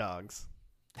hot dogs.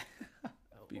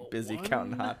 Be busy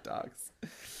counting hot dogs.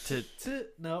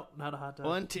 No, not a hot dog.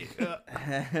 1, 2.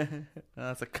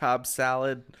 That's a Cobb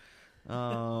salad.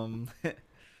 Well,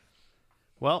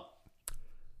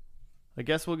 I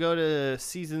guess we'll go to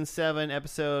season 7,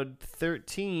 episode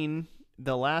 13,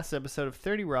 the last episode of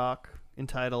 30 Rock,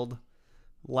 entitled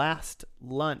Last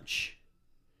Lunch.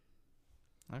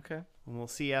 Okay. And we'll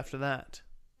see after that.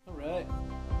 All right.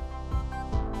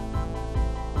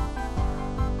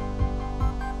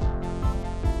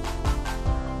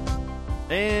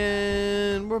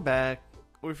 And we're back.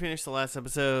 We finished the last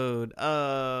episode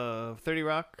of 30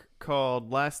 Rock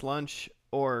called Last Lunch,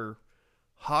 or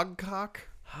Hogcock,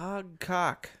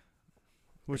 Hogcock.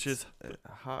 which is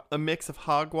Hog. a mix of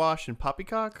hogwash and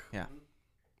poppycock. Yeah.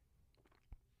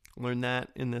 Learned that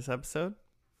in this episode.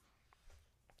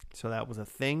 So that was a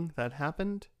thing that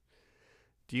happened.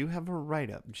 Do you have a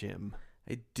write-up, Jim?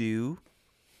 I do.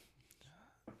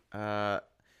 Okay,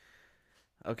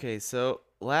 so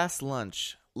last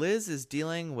lunch. Liz is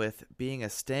dealing with being a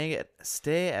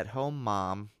stay-at-home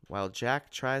mom while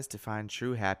Jack tries to find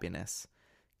true happiness.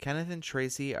 Kenneth and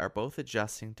Tracy are both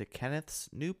adjusting to Kenneth's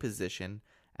new position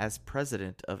as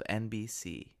president of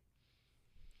NBC.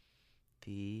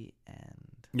 The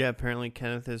end. Yeah, apparently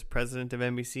Kenneth is president of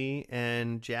NBC,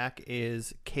 and Jack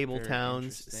is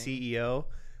Cabletown's CEO,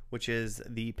 which is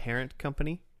the parent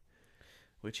company.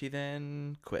 Which he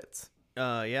then quits.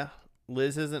 Yeah.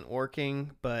 Liz isn't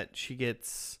working, but she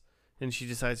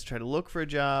decides to try to look for a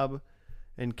job,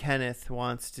 and Kenneth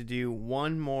wants to do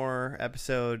one more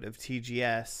episode of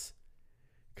TGS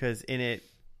because in it,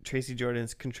 Tracy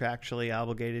Jordan's contractually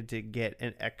obligated to get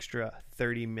an extra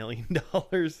 $30 million.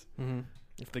 Mm-hmm.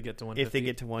 If they get to 150. If they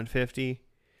get to 150.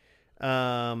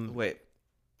 Wait.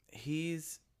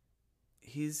 He's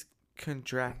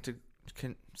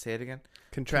say it again?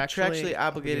 Contractually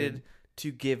obligated to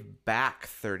give back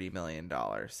 $30 million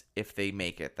if they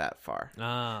make it that far.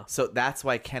 So that's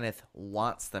why Kenneth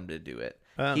wants them to do it.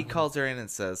 He calls her in and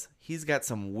says, he's got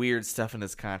some weird stuff in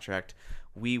his contract.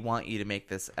 We want you to make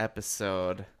this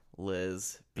episode,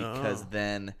 Liz, because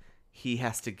then he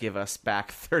has to give us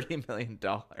back $30 million.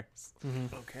 Mm-hmm.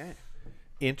 Okay.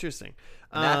 Interesting.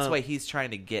 And that's why he's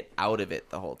trying to get out of it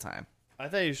the whole time. I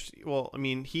thought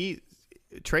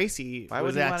Tracy Why would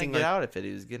was he want to acting get like, out if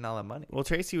he was getting all that money? Well,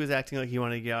 Tracy was acting like he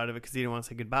wanted to get out of it because he didn't want to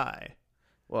say goodbye.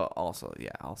 Well, also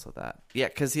that. Yeah,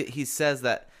 because he says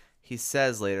that. He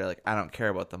says later, like, I don't care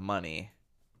about the money.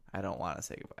 I don't want to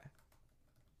say goodbye.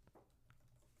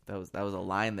 That was a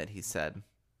line that he said.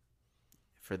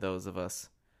 For those of us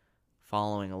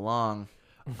following along.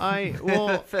 I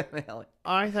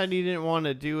thought he didn't want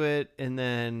to do it, and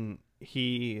then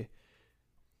he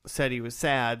said he was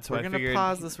sad. So we're gonna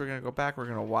pause this. We're gonna go back. We're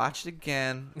gonna watch it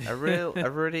again.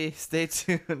 Everybody, stay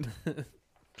tuned.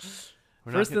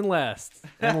 First and last,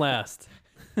 and last,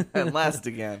 and last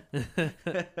again.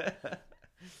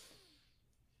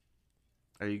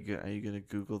 Are you gonna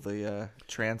Google the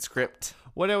transcript?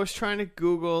 What I was trying to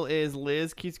Google is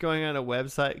Liz keeps going on a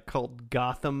website called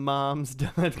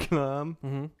GothamMoms.com.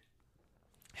 Mm-hmm.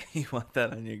 You want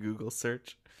that on your Google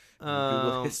search?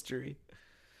 Google history.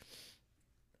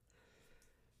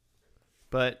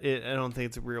 But I don't think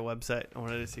it's a real website. I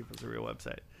wanted to see if it was a real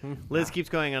website. Liz keeps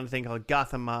going on a thing called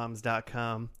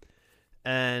GothamMoms.com.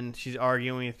 And she's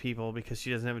arguing with people because she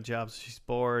doesn't have a job, so she's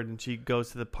bored. And she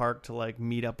goes to the park to, like,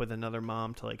 meet up with another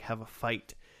mom to, like, have a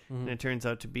fight. Mm-hmm. And it turns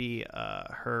out to be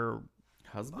her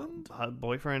husband?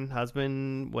 Boyfriend,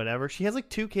 husband, whatever. She has, like,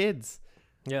 2 kids.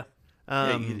 Yeah.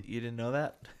 You didn't know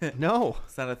that? No.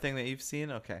 It's not a thing that you've seen?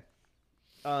 Okay.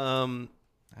 I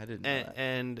didn't know that.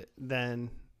 And then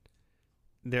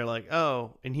they're like,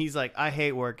 oh. And he's like, I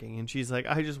hate working. And she's like,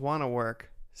 I just want to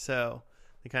work. So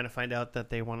they kind of find out that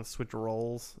they want to switch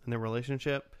roles in their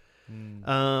relationship.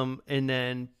 And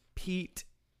then Pete,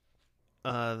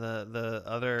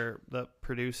 the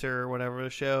producer or whatever of the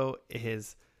show,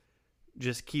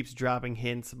 just keeps dropping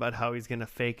hints about how he's going to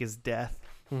fake his death.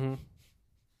 Mm-hmm.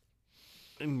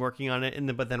 And working on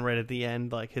it. But then right at the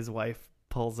end, like, his wife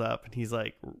pulls up and he's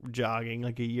like jogging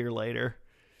like a year later.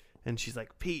 And she's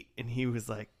like, Pete. And he was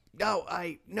like,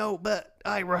 no, but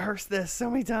I rehearsed this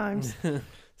so many times.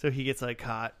 So he gets, like,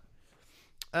 caught.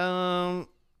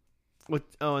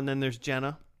 And then there's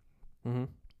Jenna. Mm-hmm.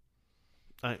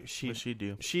 What'd she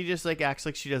do? She just like acts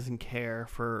like she doesn't care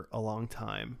for a long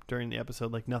time during the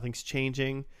episode, like nothing's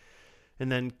changing.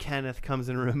 And then Kenneth comes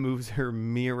and removes her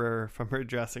mirror from her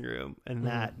dressing room, and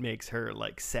that makes her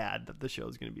like sad that the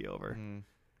show's gonna be over.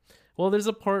 Well, there's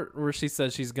a part where she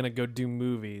says she's gonna go do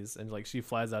movies, and like she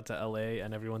flies out to LA,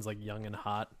 and everyone's like young and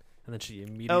hot, and then she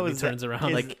immediately turns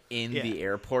around Like in the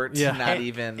airport, Yeah. not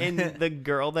even. And the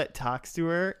girl that talks to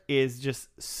her is just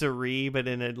Cerie, but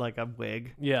in a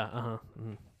wig. yeah,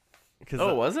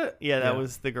 mm-hmm. Was it? Yeah, that Yeah.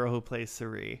 was the girl who plays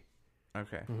Cerie.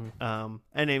 Okay. And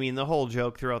I mean, the whole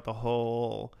joke throughout the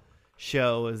whole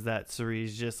show is that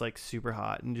Cerie's just like super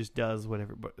hot and just does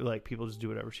whatever, like people just do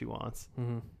whatever she wants.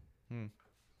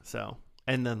 So,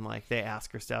 and then like they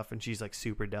ask her stuff and she's like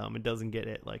super dumb and doesn't get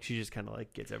it. Like she just kind of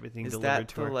like gets everything Is delivered that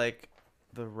to her. like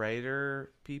the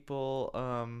writer people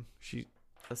She,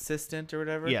 assistant or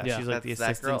whatever? yeah, Yeah. she's like the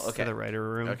That's that girl? assistants to the writer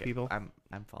room people. I'm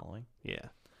following. Yeah.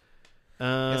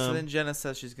 So then Jenna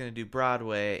says she's going to do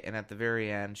Broadway, and at the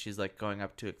very end, she's like going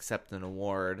up to accept an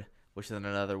award, which then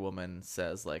another woman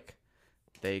says like,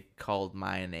 "They called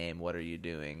my name. What are you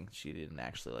doing?" She didn't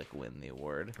actually like win the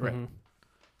award. Right.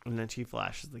 And then she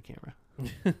flashes the camera.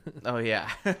 Oh yeah.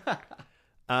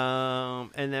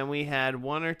 And then we had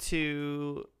one or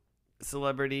two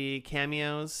celebrity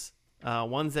cameos.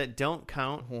 Ones that don't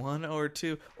count. One or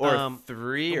two or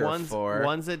three or four.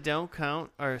 Ones that don't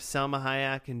count are Selma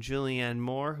Hayek and Julianne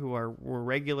Moore, who were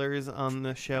regulars on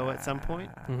the show at some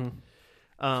point.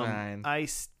 Fine.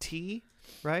 Ice-T,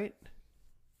 right?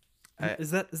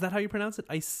 Is that how you pronounce it?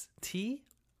 Ice tea?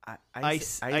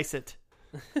 Ice it.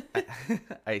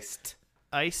 Iced.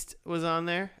 Iced was on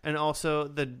there, and also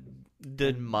the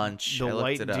And Munch. the I looked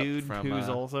white it up dude from, who's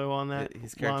also on that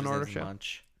his Law and character's Order name's show.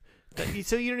 Munch.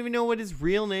 So you don't even know what his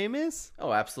real name is?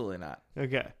 Oh, absolutely not.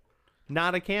 Okay,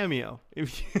 not a cameo.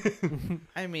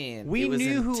 I mean, We it was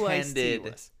knew who Ice-T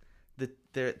intended. was.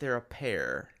 They're a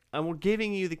pair. And we're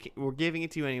giving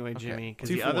it to you anyway, Jimmy, because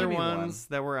Two the for other one. ones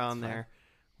that were on there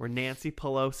were Nancy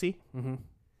Pelosi.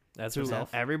 That's Who herself.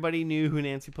 everybody knew who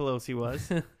Nancy Pelosi was.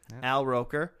 Al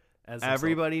Roker. As himself.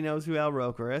 Everybody knows who Al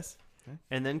Roker is.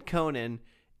 And then Conan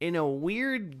in a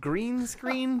weird green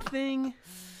screen thing.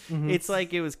 It's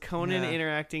like it was Conan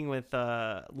interacting with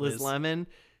Liz Lemon,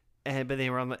 but they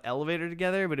were on the elevator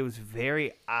together, but it was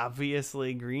very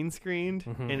obviously green screened,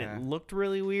 and it looked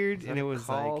really weird. And it was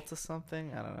call like to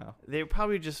something. I don't know. they were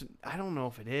probably just, I don't know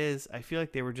if it is. I feel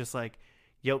like they were just like,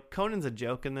 yo, Conan's a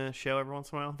joke in the show every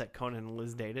once in a while that Conan and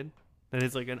Liz dated. That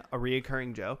is like a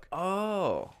reoccurring joke,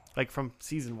 Oh. like from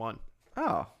season 1.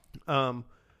 Oh. Um,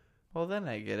 Well, then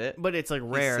I get it. but it's like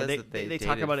rare. says They that they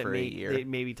talk dated about it. for a year. They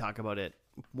maybe talk about it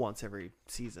once every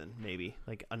season, maybe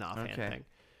like an offhand Okay. thing.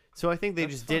 So I think they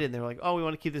That's just fun. did it. And they're like, oh, we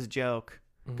want to keep this joke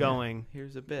going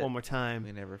Here's a bit. one more time.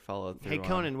 We never followed through. Hey on.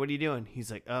 Conan, what are you doing?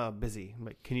 He's like, oh, busy. I'm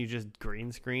like, can you just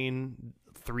green screen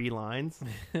 3 lines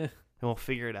and we'll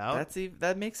figure it out?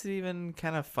 That makes it even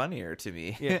kind of funnier to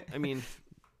me. Yeah, I mean,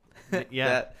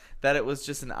 yeah. that it was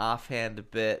just an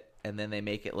offhand bit, and then they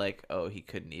make it like, oh, he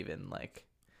couldn't even like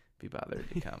be bothered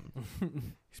to come.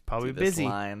 He's probably do this busy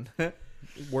line.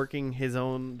 working his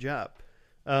own job.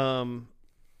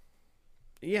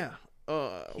 Yeah.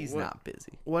 He's not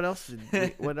busy. What else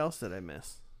did I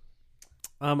miss?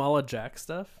 All of Jack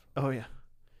stuff. Oh yeah,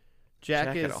 Jack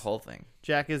Jack had is a whole thing.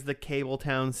 Jack is the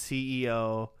Cabletown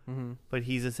CEO, but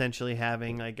he's essentially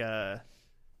having like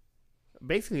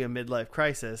basically a midlife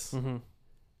crisis.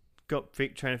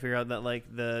 Trying to figure out that like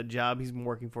the job he's been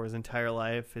working for his entire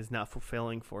life is not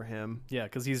fulfilling for him. Yeah,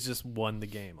 because he's just won the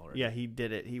game already. Yeah, he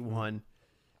did it. He won,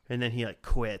 and then he like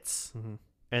quits,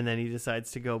 and then he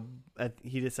decides to go.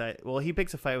 He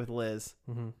picks a fight with Liz,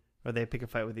 or they pick a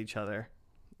fight with each other.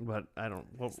 But I don't.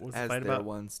 What was the As fight they're about?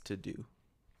 ones to do.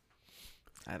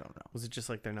 I don't know. Was it just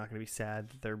like they're not going to be sad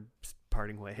that they're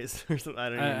parting ways or something? I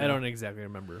don't. I don't exactly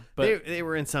remember, but they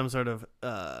were in some sort of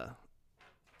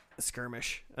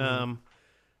skirmish. And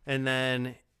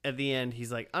then at the end,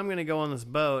 he's like, "I'm gonna go on this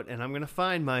boat and I'm gonna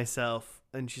find myself."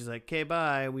 And she's like, "Okay,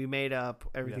 bye. We made up.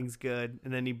 Everything's good."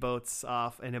 And then he boats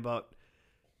off, and about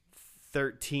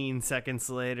 13 seconds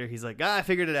later, he's like, "I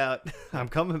figured it out. I'm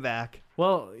coming back."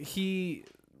 well, he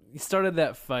started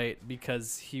that fight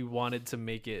because he wanted to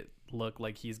make it look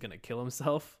like he's gonna kill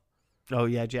himself. Oh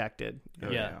yeah, Jack did.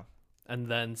 Yeah. And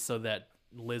then so that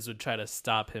Liz would try to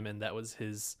stop him, and that was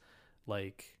his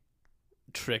like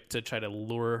trick to try to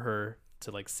lure her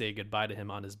to like say goodbye to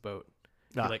him on his boat.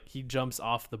 He jumps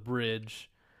off the bridge,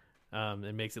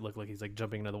 and makes it look like he's like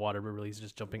jumping into the water, but really he's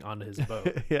just jumping onto his boat.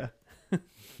 Yeah.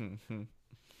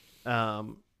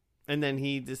 And then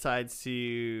he decides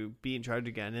to be in charge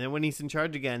again. And then when he's in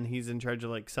charge again, he's in charge of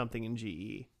like something in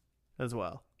GE as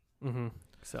well. Mm-hmm.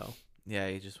 So Yeah,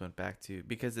 he just went back to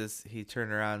because he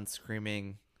turned around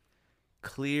screaming,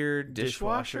 "Clear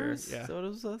dishwashers!" Yeah. So it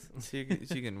was. So you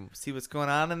can see what's going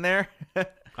on in there.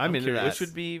 I'm into that. Which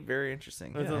would be very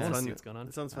interesting. That Yeah, I sounds want to fun. see what's going on.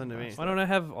 It sounds fun to me. Why don't I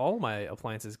have all my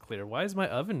appliances clear? Why is my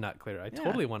oven not clear? I Yeah.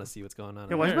 totally want to see what's going on.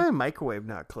 Yeah, in why is there. my microwave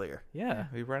not clear? Yeah. Are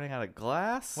we running out of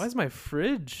glass? Why is my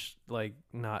fridge like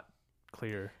not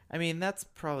clear? I mean, that's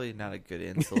probably not a good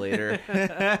insulator.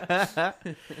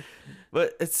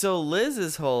 But so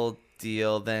Liz's whole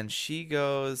deal, then she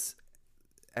goes,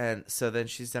 and so then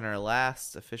she's done her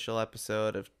last official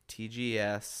episode of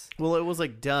TGS. Well, it was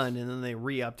like done, and then they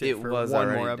re-upped it, It for was one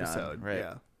already more done, episode. right.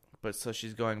 Yeah. But so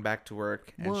she's going back to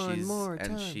work, and One more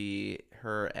time.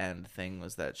 her end thing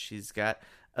was that she's got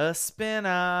a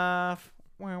spin-off.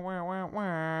 Wah, wah, wah,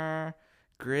 wah.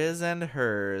 Grizz and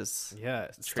Hers.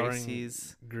 Yeah, starring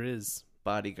Tracy's Grizz.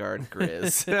 bodyguard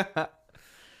Grizz.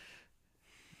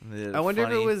 The I wonder if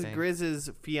it funny was thing- Grizz's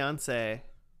fiance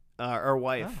or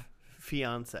wife. Oh.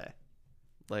 Fiance.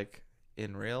 like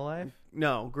in real life.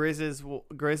 No, Grizz's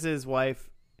wife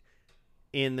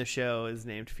in the show is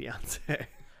named fiance.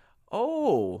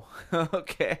 Oh,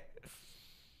 okay.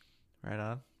 Right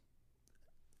on.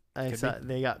 I Could saw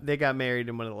they got married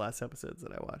in one of the last episodes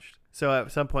that I watched. So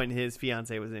at some point, his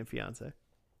fiance was named fiance.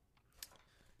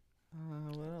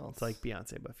 What else? It's like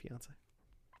Beyonce but fiance.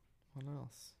 What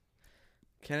else?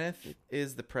 Kenneth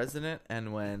is the president,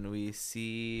 and when we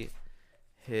see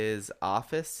his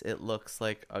office, it looks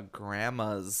like a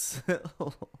grandma's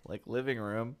like living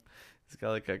room. He's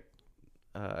got like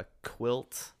a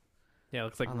quilt. Yeah, it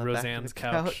looks like On the back of Roseanne's the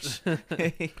couch.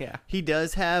 Yeah. He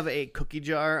does have a cookie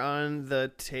jar on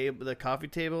the coffee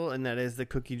table, and that is the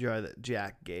cookie jar that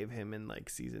Jack gave him in like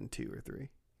season 2 or 3.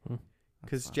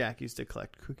 Because fun. Jack used to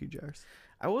collect cookie jars.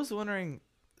 I was wondering,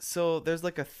 so there's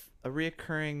like a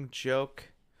reoccurring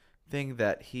joke thing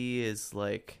that he is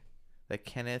like, that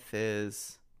Kenneth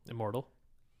is Immortal.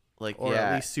 like, Or yeah,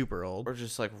 at least super old. or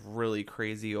just like really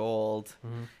crazy old.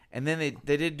 Mm-hmm. And then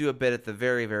they did do a bit at the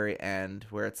very, very end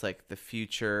where it's like the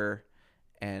future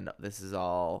and this is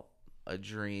all a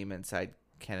dream inside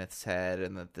Kenneth's head,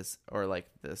 and that this, or like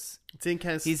this, It's in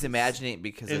Kenneth's, he's imagining it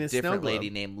because in a his snow different globe. lady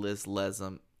named Liz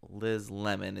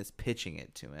Lemon is pitching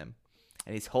it to him.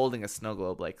 And he's holding a snow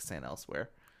globe like St. Elsewhere.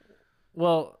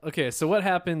 Well, okay, so what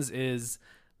happens is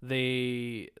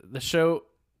the show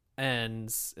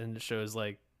ends, and the show is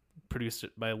like produced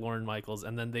by Lorne Michaels,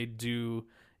 and then they do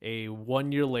a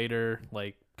 1 year later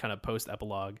like kind of post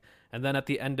epilogue, and then at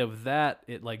the end of that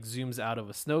it like zooms out of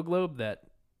a snow globe that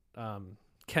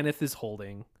Kenneth is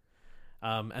holding,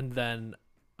 and then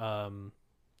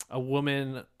a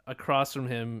woman across from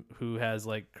him who has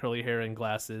like curly hair and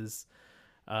glasses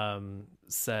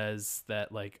says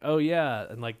that like, oh yeah,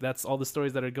 and like that's all the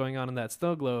stories that are going on in that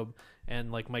snow globe,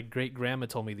 and like my great grandma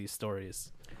told me these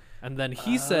stories. And then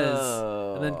he says,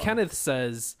 and then Kenneth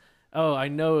says, oh, I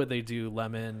know they do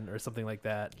Lemon or something like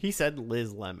that. He said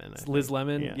Liz Lemon. I Liz think.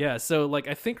 Lemon. Yeah. Yeah. So like,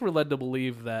 I think we're led to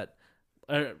believe that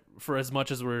for as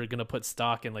much as we're going to put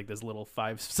stock in like this little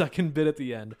 5-second bit at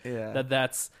the end, Yeah.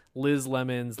 that's Liz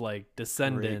Lemon's like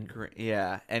descendant.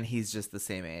 Yeah, and he's just the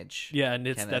same age. Yeah. And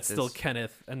Kenneth that's still is-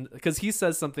 Kenneth. And because he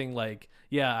says something like,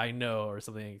 yeah, I know, or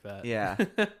something like that. Yeah.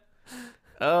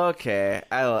 Okay,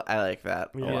 I like that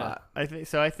a Yeah. lot. I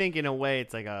think in a way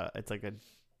it's like a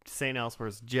St.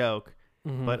 Elsewhere's joke,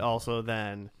 Mhm. but also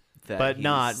then That but he's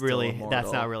not still really. immortal.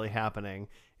 That's not really happening.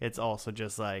 It's also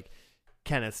just like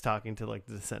Kenneth's talking to like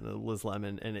the descendant of Liz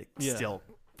Lemon, and it's Yeah. still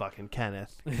fucking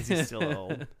Kenneth because he's still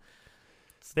old.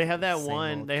 They have that Same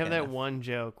one. old They have that Kenneth. one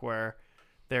joke where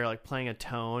they're like playing a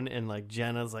tone, and like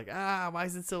Jenna's like, why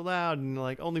is it so loud? And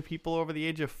like only people over the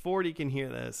age of 40 can hear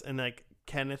this, and like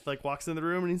Kenneth like walks in the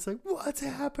room and he's like, what's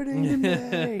happening to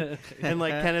me? And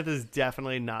like Kenneth is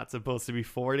definitely not supposed to be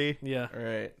 40 Yeah.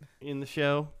 Right. in the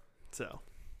show. So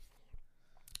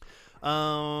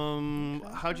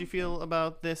how'd you feel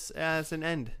about this as an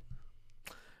end?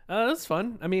 That's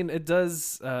fun. I mean, it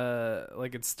does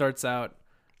like it starts out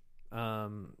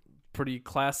pretty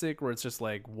classic, where it's just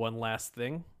like one last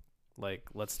thing, like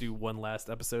let's do one last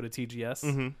episode of TGS.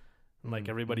 Mm-hmm. And, like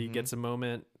everybody Mhm. gets a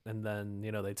moment, and then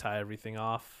they tie everything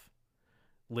off.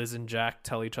 Liz and Jack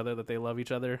tell each other that they love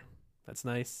each other. That's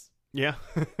nice. Yeah.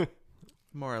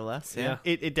 More or less. Yeah.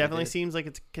 Yeah. It definitely did. seems like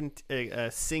it's a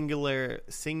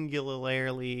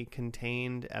singularly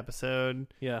contained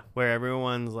episode Yeah. where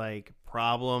everyone's like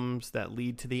problems that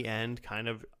lead to the end kind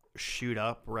of shoot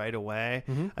up right away.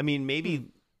 Mm-hmm. I mean,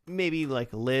 maybe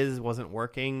like Liz wasn't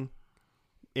working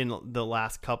in the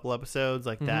last couple episodes,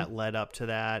 like that led up to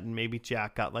that, and maybe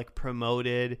Jack got like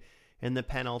promoted in the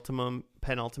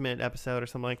penultimate episode or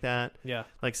something like that. Yeah.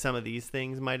 Like some of these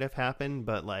things might have happened,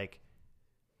 but like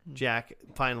Jack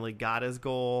finally got his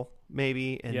goal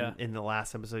maybe, and in the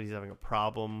last episode he's having a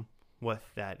problem with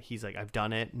that. He's like, I've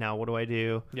done it, now what do I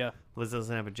do? Yeah. Liz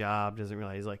doesn't have a job, doesn't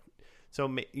realize, like, so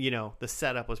the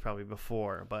setup was probably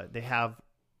before, but they have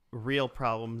real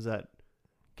problems that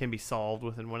can be solved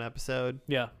within one episode.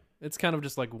 Yeah. It's kind of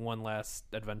just like one last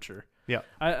adventure. Yeah.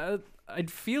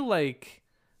 I'd feel like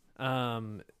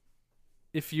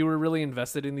if you were really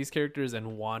invested in these characters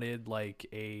and wanted like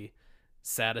a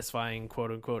satisfying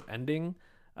quote unquote ending,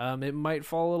 it might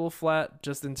fall a little flat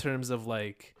just in terms of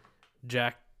like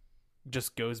Jack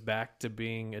just goes back to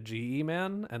being a GE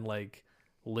man and like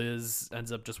Liz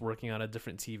ends up just working on a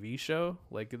different TV show.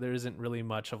 Like there isn't really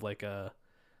much of like a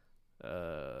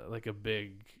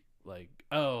big like,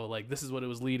 oh, like this is what it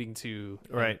was leading to.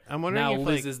 Right. I'm wondering now if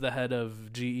Liz like, is the head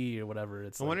of GE or whatever.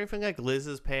 I'm wondering if like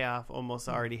Liz's payoff almost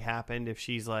already happened, if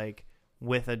she's like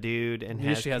with a dude and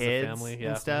has she has kids a family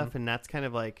and stuff, and that's kind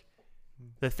of like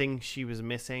the thing she was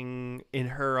missing in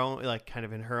her own, like kind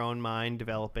of in her own mind,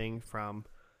 developing from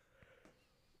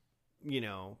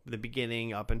the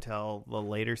beginning up until the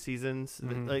later seasons.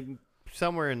 Like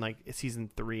somewhere in like season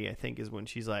 3, I think, is when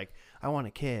she's like, I want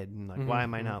a kid, and like, why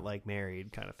am I not like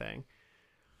married, kind of thing.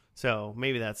 So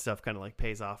maybe that stuff kind of like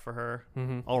pays off for her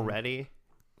already,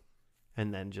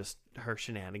 and then just her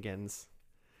shenanigans,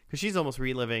 because she's almost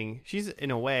reliving. She's in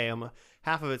a way,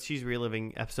 half of it she's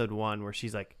reliving episode 1 where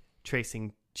she's like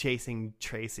chasing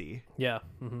Tracy. Yeah.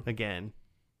 Again.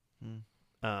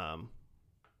 I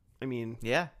mean,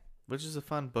 Yeah, which is a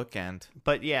fun bookend.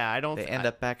 but yeah, I don't. They end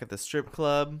up back at the strip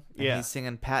club. And Yeah. he's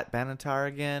singing Pat Benatar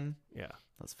again. Yeah,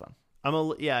 That's fun.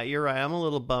 you're right. I'm a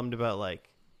little bummed about like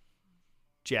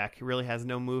Jack really has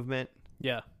no movement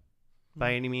Yeah.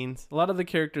 by any means. A lot of the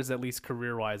characters, at least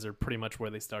career-wise, are pretty much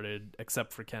where they started,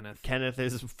 except for Kenneth. Kenneth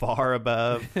is far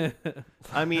above.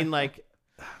 I mean, like,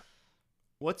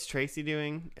 what's Tracy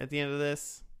doing at the end of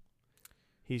this?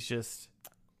 He's just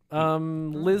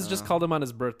Liz just called him on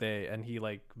his birthday, and he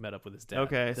like met up with his dad.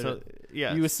 okay. So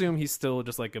yeah, you assume he's still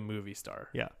just like a movie star.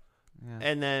 yeah, Yeah.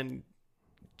 and then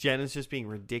Jenna's just being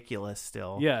ridiculous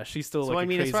still. Yeah, she's still. So like I a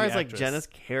mean, as crazy far as like actress. Jenna's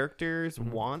character's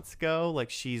wants go, like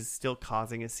she's still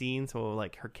causing a scene, so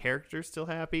like her character's still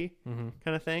happy, kind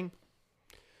of thing.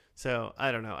 So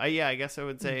I don't know. I guess I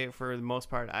would say for the most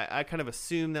part, I kind of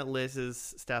assume that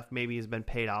Liz's stuff maybe has been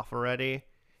paid off already,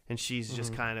 and she's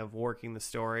just kind of working the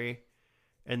story,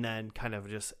 and then kind of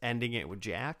just ending it with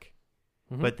Jack.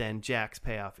 But then Jack's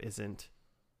payoff isn't.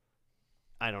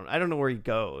 I don't know where he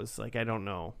goes. Like I don't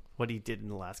know what he did in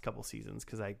the last couple seasons,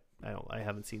 because I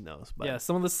haven't seen those. But yeah,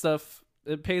 some of the stuff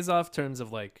it pays off in terms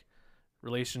of like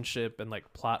relationship and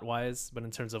like plot wise, but in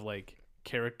terms of like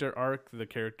character arc, the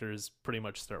characters pretty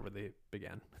much start where they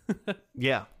began.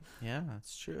 yeah, Yeah,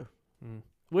 that's true.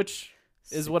 Which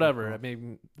is Super whatever. cool. I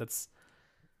mean, that's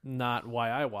not why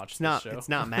I watched it's this show.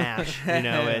 not MASH.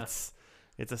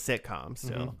 It's a sitcom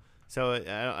still. So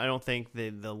I don't think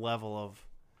the level of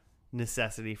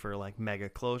necessity for like mega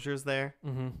closures there.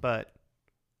 But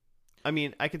I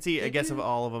mean, I could see. I guess of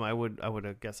all of them, I would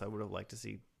have liked to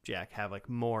see Jack have like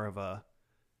more of a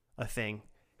thing,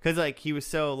 because like he was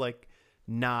so like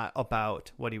not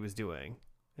about what he was doing,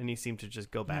 and he seemed to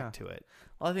just go back to it.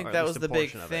 Well, I think Or at that least was a the big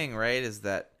portion of it. thing, right? Is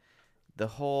that the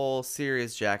whole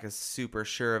series, Jack is super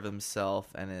sure of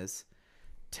himself and is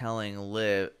telling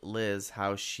Liz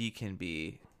how she can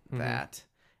be that.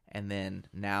 And then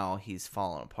now he's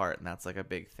fallen apart, and that's like a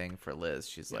big thing for Liz.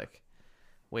 She's like,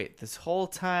 wait, this whole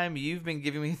time you've been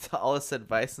giving me all this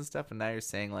advice and stuff, and now you're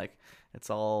saying like it's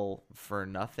all for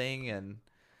nothing. And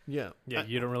Yeah,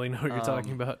 you don't really know what you're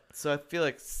talking about. so I feel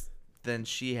like then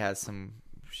she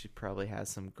probably has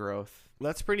some growth.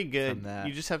 That's pretty good. From that.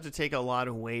 You just have to take a lot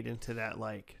of weight into that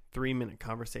like 3-minute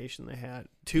conversation they had,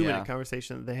 2-minute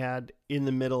conversation that they had in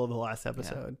the middle of the last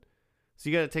episode. So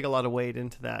you got to take a lot of weight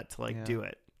into that to like do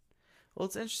it. Well,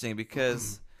 it's interesting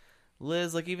because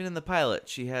Liz, like even in the pilot,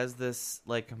 she has this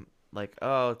like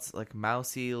oh, it's like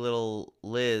mousy little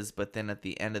Liz, but then at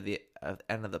the end of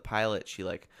the pilot, she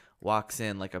like walks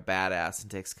in like a badass and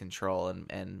takes control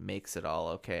and makes it all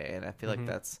okay. And I feel like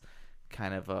that's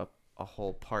kind of a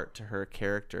whole part to her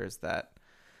character, is that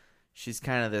she's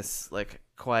kind of this like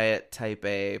quiet type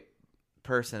A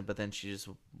person, but then she just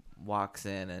walks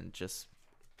in and just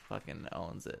fucking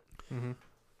owns it.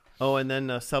 Oh, and then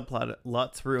subplot,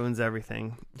 Lutz ruins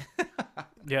everything.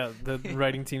 Yeah, the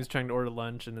writing team's trying to order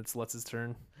lunch, and it's Lutz's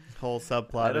turn. whole I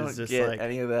subplot don't is just get like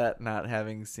any of that, not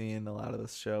having seen a lot of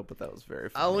this show, but that was very the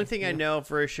funny. only thing I know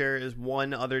for sure is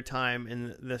one other time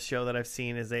in the show that I've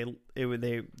seen is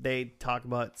they talk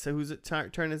about so whose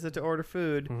turn is it to order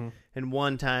food, and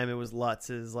one time it was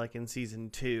Lutz's like in season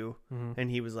 2, and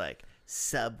he was like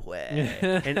Subway,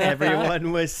 and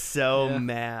everyone was so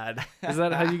mad. Is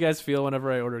that how you guys feel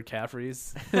whenever I order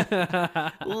Caffrey's?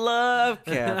 Love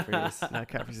Caffrey's. No,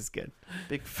 Caffrey's is good.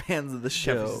 Big fans of the Caffrey's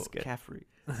show. is good. Caffrey.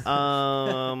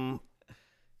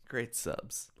 Great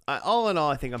subs. All in all,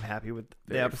 I think I'm happy with the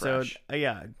Very episode. fresh.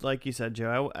 Yeah, like you said,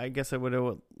 Joe. I guess I would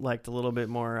have liked a little bit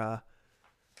more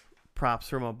props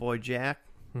from my boy Jack.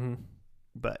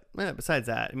 But besides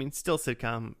that, I mean, still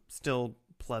sitcom, still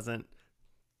pleasant.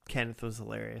 Kenneth was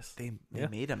hilarious. They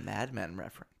made a Mad Men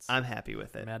reference. I'm happy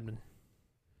with it. Mad Men.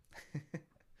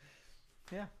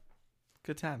 Yeah.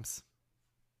 Good times.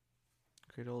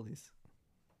 Great oldies.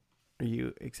 Are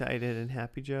you excited and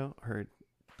happy, Joe, or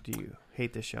do you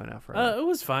hate this show now forever? It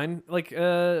was fine. Like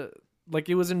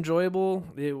it was enjoyable.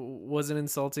 It wasn't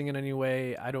insulting in any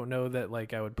way. I don't know that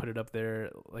like I would put it up there.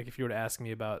 Like if you were to ask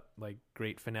me about like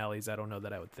great finales, I don't know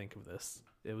that I would think of this.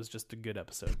 It was just a good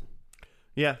episode.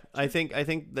 Yeah, I think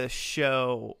the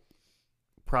show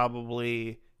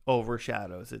probably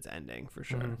overshadows its ending for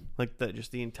sure. Like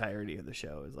the entirety of the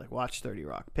show is like watch 30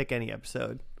 Rock, pick any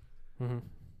episode,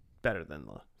 better than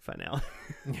the finale.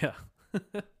 Yeah.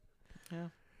 Yeah.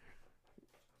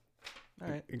 All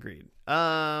right. Agreed.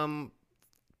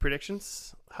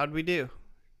 Predictions? How'd we do,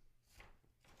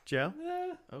 Joe?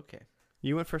 Okay.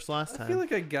 You went first last time. I feel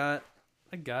like I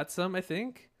got some. I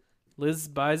think Liz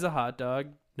buys a hot dog.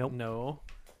 Nope. No.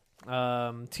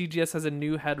 TGS has a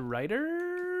new head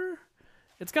writer.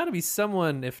 It's got to be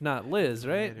someone, if not Liz,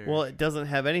 right? Well, it doesn't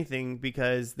have anything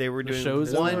because they were The doing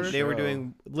show's one. over? They were Show.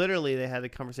 doing literally. They had a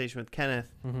conversation with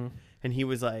Kenneth, and he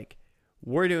was like,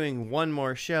 "We're doing one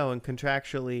more show, and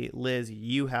contractually, Liz,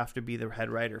 you have to be the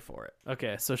head writer for it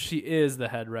Okay, so she is the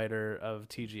head writer of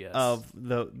TGS. of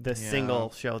the single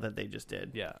show that they just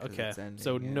did." Yeah, 'Cause okay. it's ending,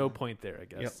 So yeah. no point there, I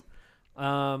guess.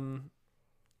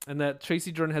 And that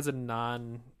Tracy Jordan has a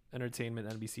non-entertainment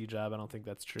NBC job. I don't think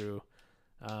that's true.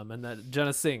 And that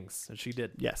Jenna sings, and she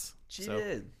did. Yes. She So-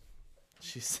 did.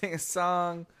 She sang a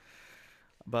song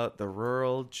about the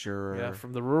rural juror. Yeah,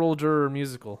 from the Rural Juror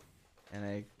musical. And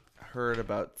I heard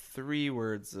about 3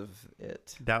 words of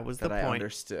it That was that the I point.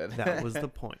 understood. That was the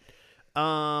point.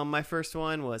 My first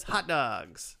one was hot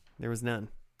dogs. There was none.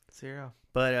 0.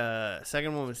 But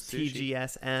second one was Sushi.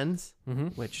 TGS ends, Mm-hmm.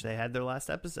 which they had their last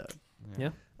episode. Yeah.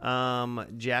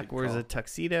 Jack Good wears call. a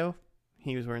tuxedo.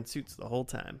 He was wearing suits the whole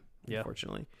time. Yeah.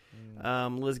 Unfortunately.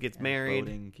 Mm. Liz gets And married.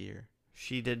 Voting gear.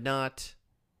 She did not.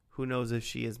 Who knows if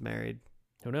she is married?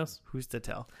 Who knows? Who's to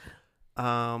tell?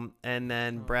 And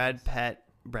then Brad Pitt.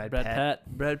 Brad Pitt.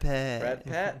 Brad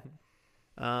Pitt.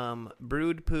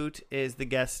 Brood Poot is the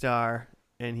guest star,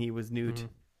 and he was Newt. Mhm.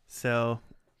 So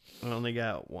I only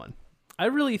got one. I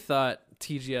really thought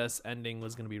TGS ending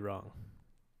was going to be wrong.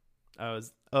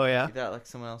 Oh yeah. You thought like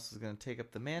someone else was going to take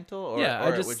up the mantle? Or, Yeah, or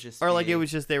I it just- would just Or like be- it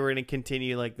was just they were going to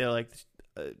continue. Like they're like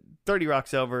 30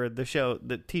 Rock's over. The show,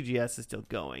 the TGS is still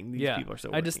going. These Yeah, people are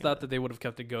still. I just working on thought that they would have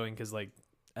kept it going because like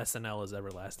SNL is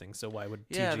everlasting. So why would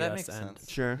Yeah, TGS that makes end? sense.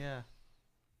 Sure. Yeah.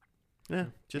 Yeah,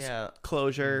 just yeah.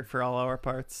 closure for all our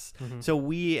parts. Mhm. So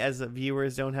we as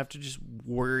viewers don't have to just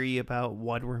worry about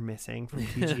what we're missing from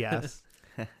TGS.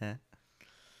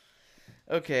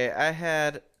 Okay, I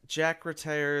had Jack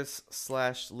retires /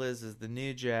 Liz is the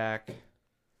new Jack.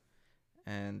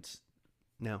 And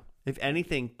No. If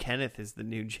anything, Kenneth is the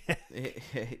new Jack.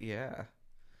 yeah.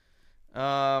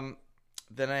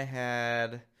 Then I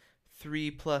had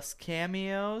 3+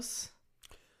 cameos.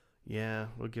 Yeah,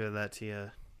 we'll give that to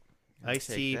you. I'll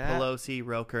Ice-T, take that. Pelosi,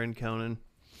 Roker, and Conan.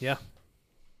 Yeah,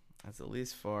 That's at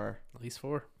least 4. at least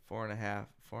 4. 4.5.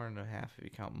 4.5 if you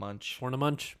count Munch. 4 and a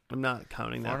munch. I'm not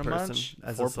counting that Foreign person Munch?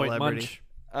 as a 4-point celebrity.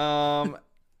 munch.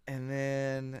 And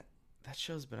then that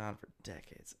show's been on for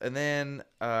decades. And then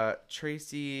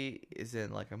Tracy is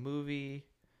in like a movie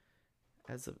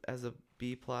as a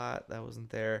B plot that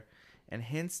wasn't there, and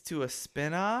hints to a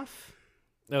spinoff.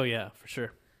 Oh yeah, for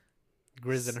sure.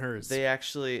 Grizz and hers. They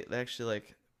actually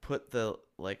like put the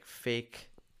like fake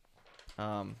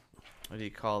what do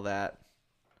you call that?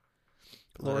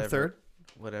 Lower third?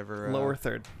 Whatever. Lower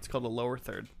third. It's called a lower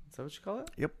third. Is that what you call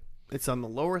it? It's on the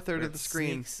lower third Where of the it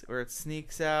screen. where it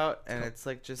sneaks out and it's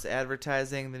like just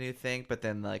advertising the new thing, but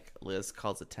then like Liz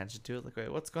calls attention to it. Like, wait,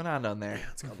 what's going on down there?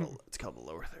 It's called the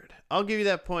lower third. I'll give you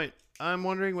that point. I'm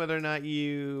wondering whether or not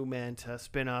you meant a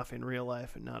spin-off in real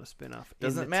life and not a spin-off in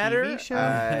Doesn't the matter. TV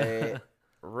show.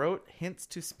 wrote hints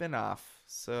to spinoff.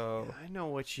 So I know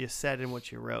what you said and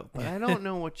what you wrote, but I don't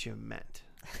know what you meant.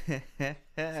 So, is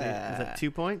that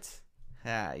 2 points?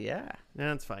 Yeah. No,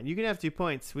 that's fine. You can have 2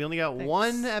 points. We only got Thanks.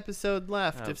 one episode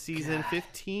left Oh, of season God.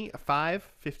 15.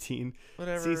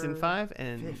 Whatever. Season 5.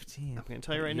 And 15. I'm going to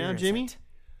tell you What right year now, is Jimmy, it?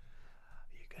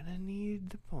 you're going to need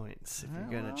the points if you're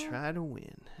going to Well. try to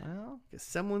win. Well. Because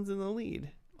someone's in the lead,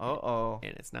 Uh-oh.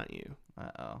 and it's not you.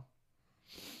 Uh-oh.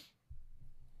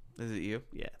 Is it you?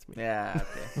 Yeah, it's me. Yeah,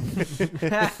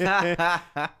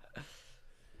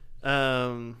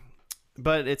 okay.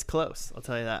 But it's close. I'll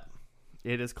tell you that.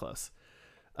 It is close.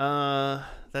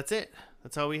 That's it.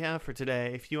 That's all we have for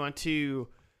today. If you want to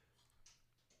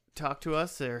talk to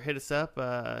us or hit us up,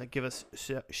 give us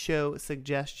show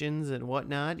suggestions and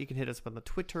whatnot, you can hit us up on the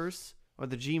Twitters or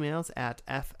the Gmails at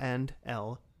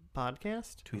FNL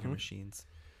Podcast. Tweeter machines.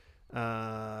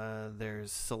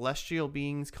 There's celestial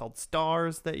beings called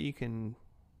stars that you can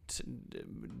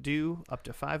do, up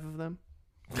to 5 of them.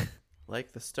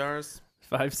 Like the stars.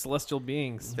 5 celestial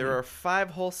beings. There are 5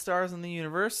 whole stars in the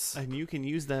universe. And you can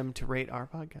use them to rate our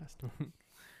podcast.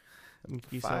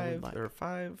 If you so would 5. like. There are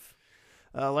 5.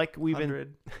 Like we've been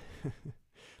 100.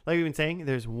 like we've been saying,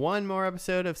 there's one more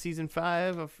episode of season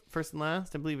 5 of First and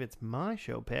Last. I believe it's my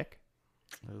show pick.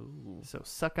 Ooh. So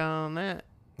suck on that,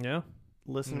 Yeah.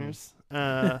 listeners.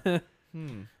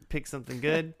 Hmm. Pick something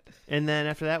good. And then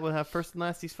after that we'll have First and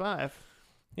Lasties 5.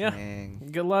 Yeah. Dang.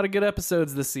 Got a lot of good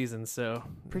episodes this season, so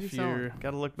Pretty if you're solid.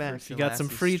 Gotta look back. First if you and got some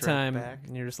Lasties free Strike time Back.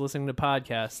 and you're just listening to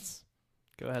podcasts,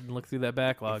 go ahead and look through that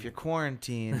backlog. If you're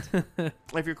quarantined,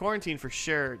 If you're quarantined, for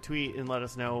sure, tweet and let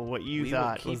us know what you we will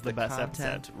thought keep was the best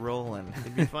content episode. rolling.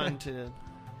 It'd be fun to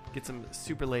get some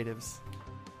superlatives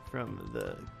from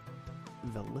the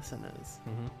listeners.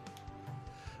 Mhm.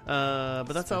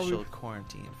 But that's all Special we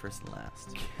quarantine, first and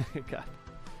last. God.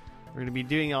 We're going to be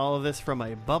doing all of this from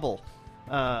a bubble.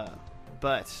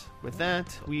 But with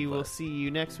that, we will see you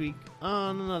next week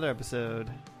on another episode.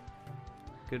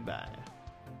 Goodbye.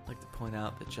 I'd like to point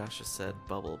out that Josh just said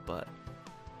bubble butt.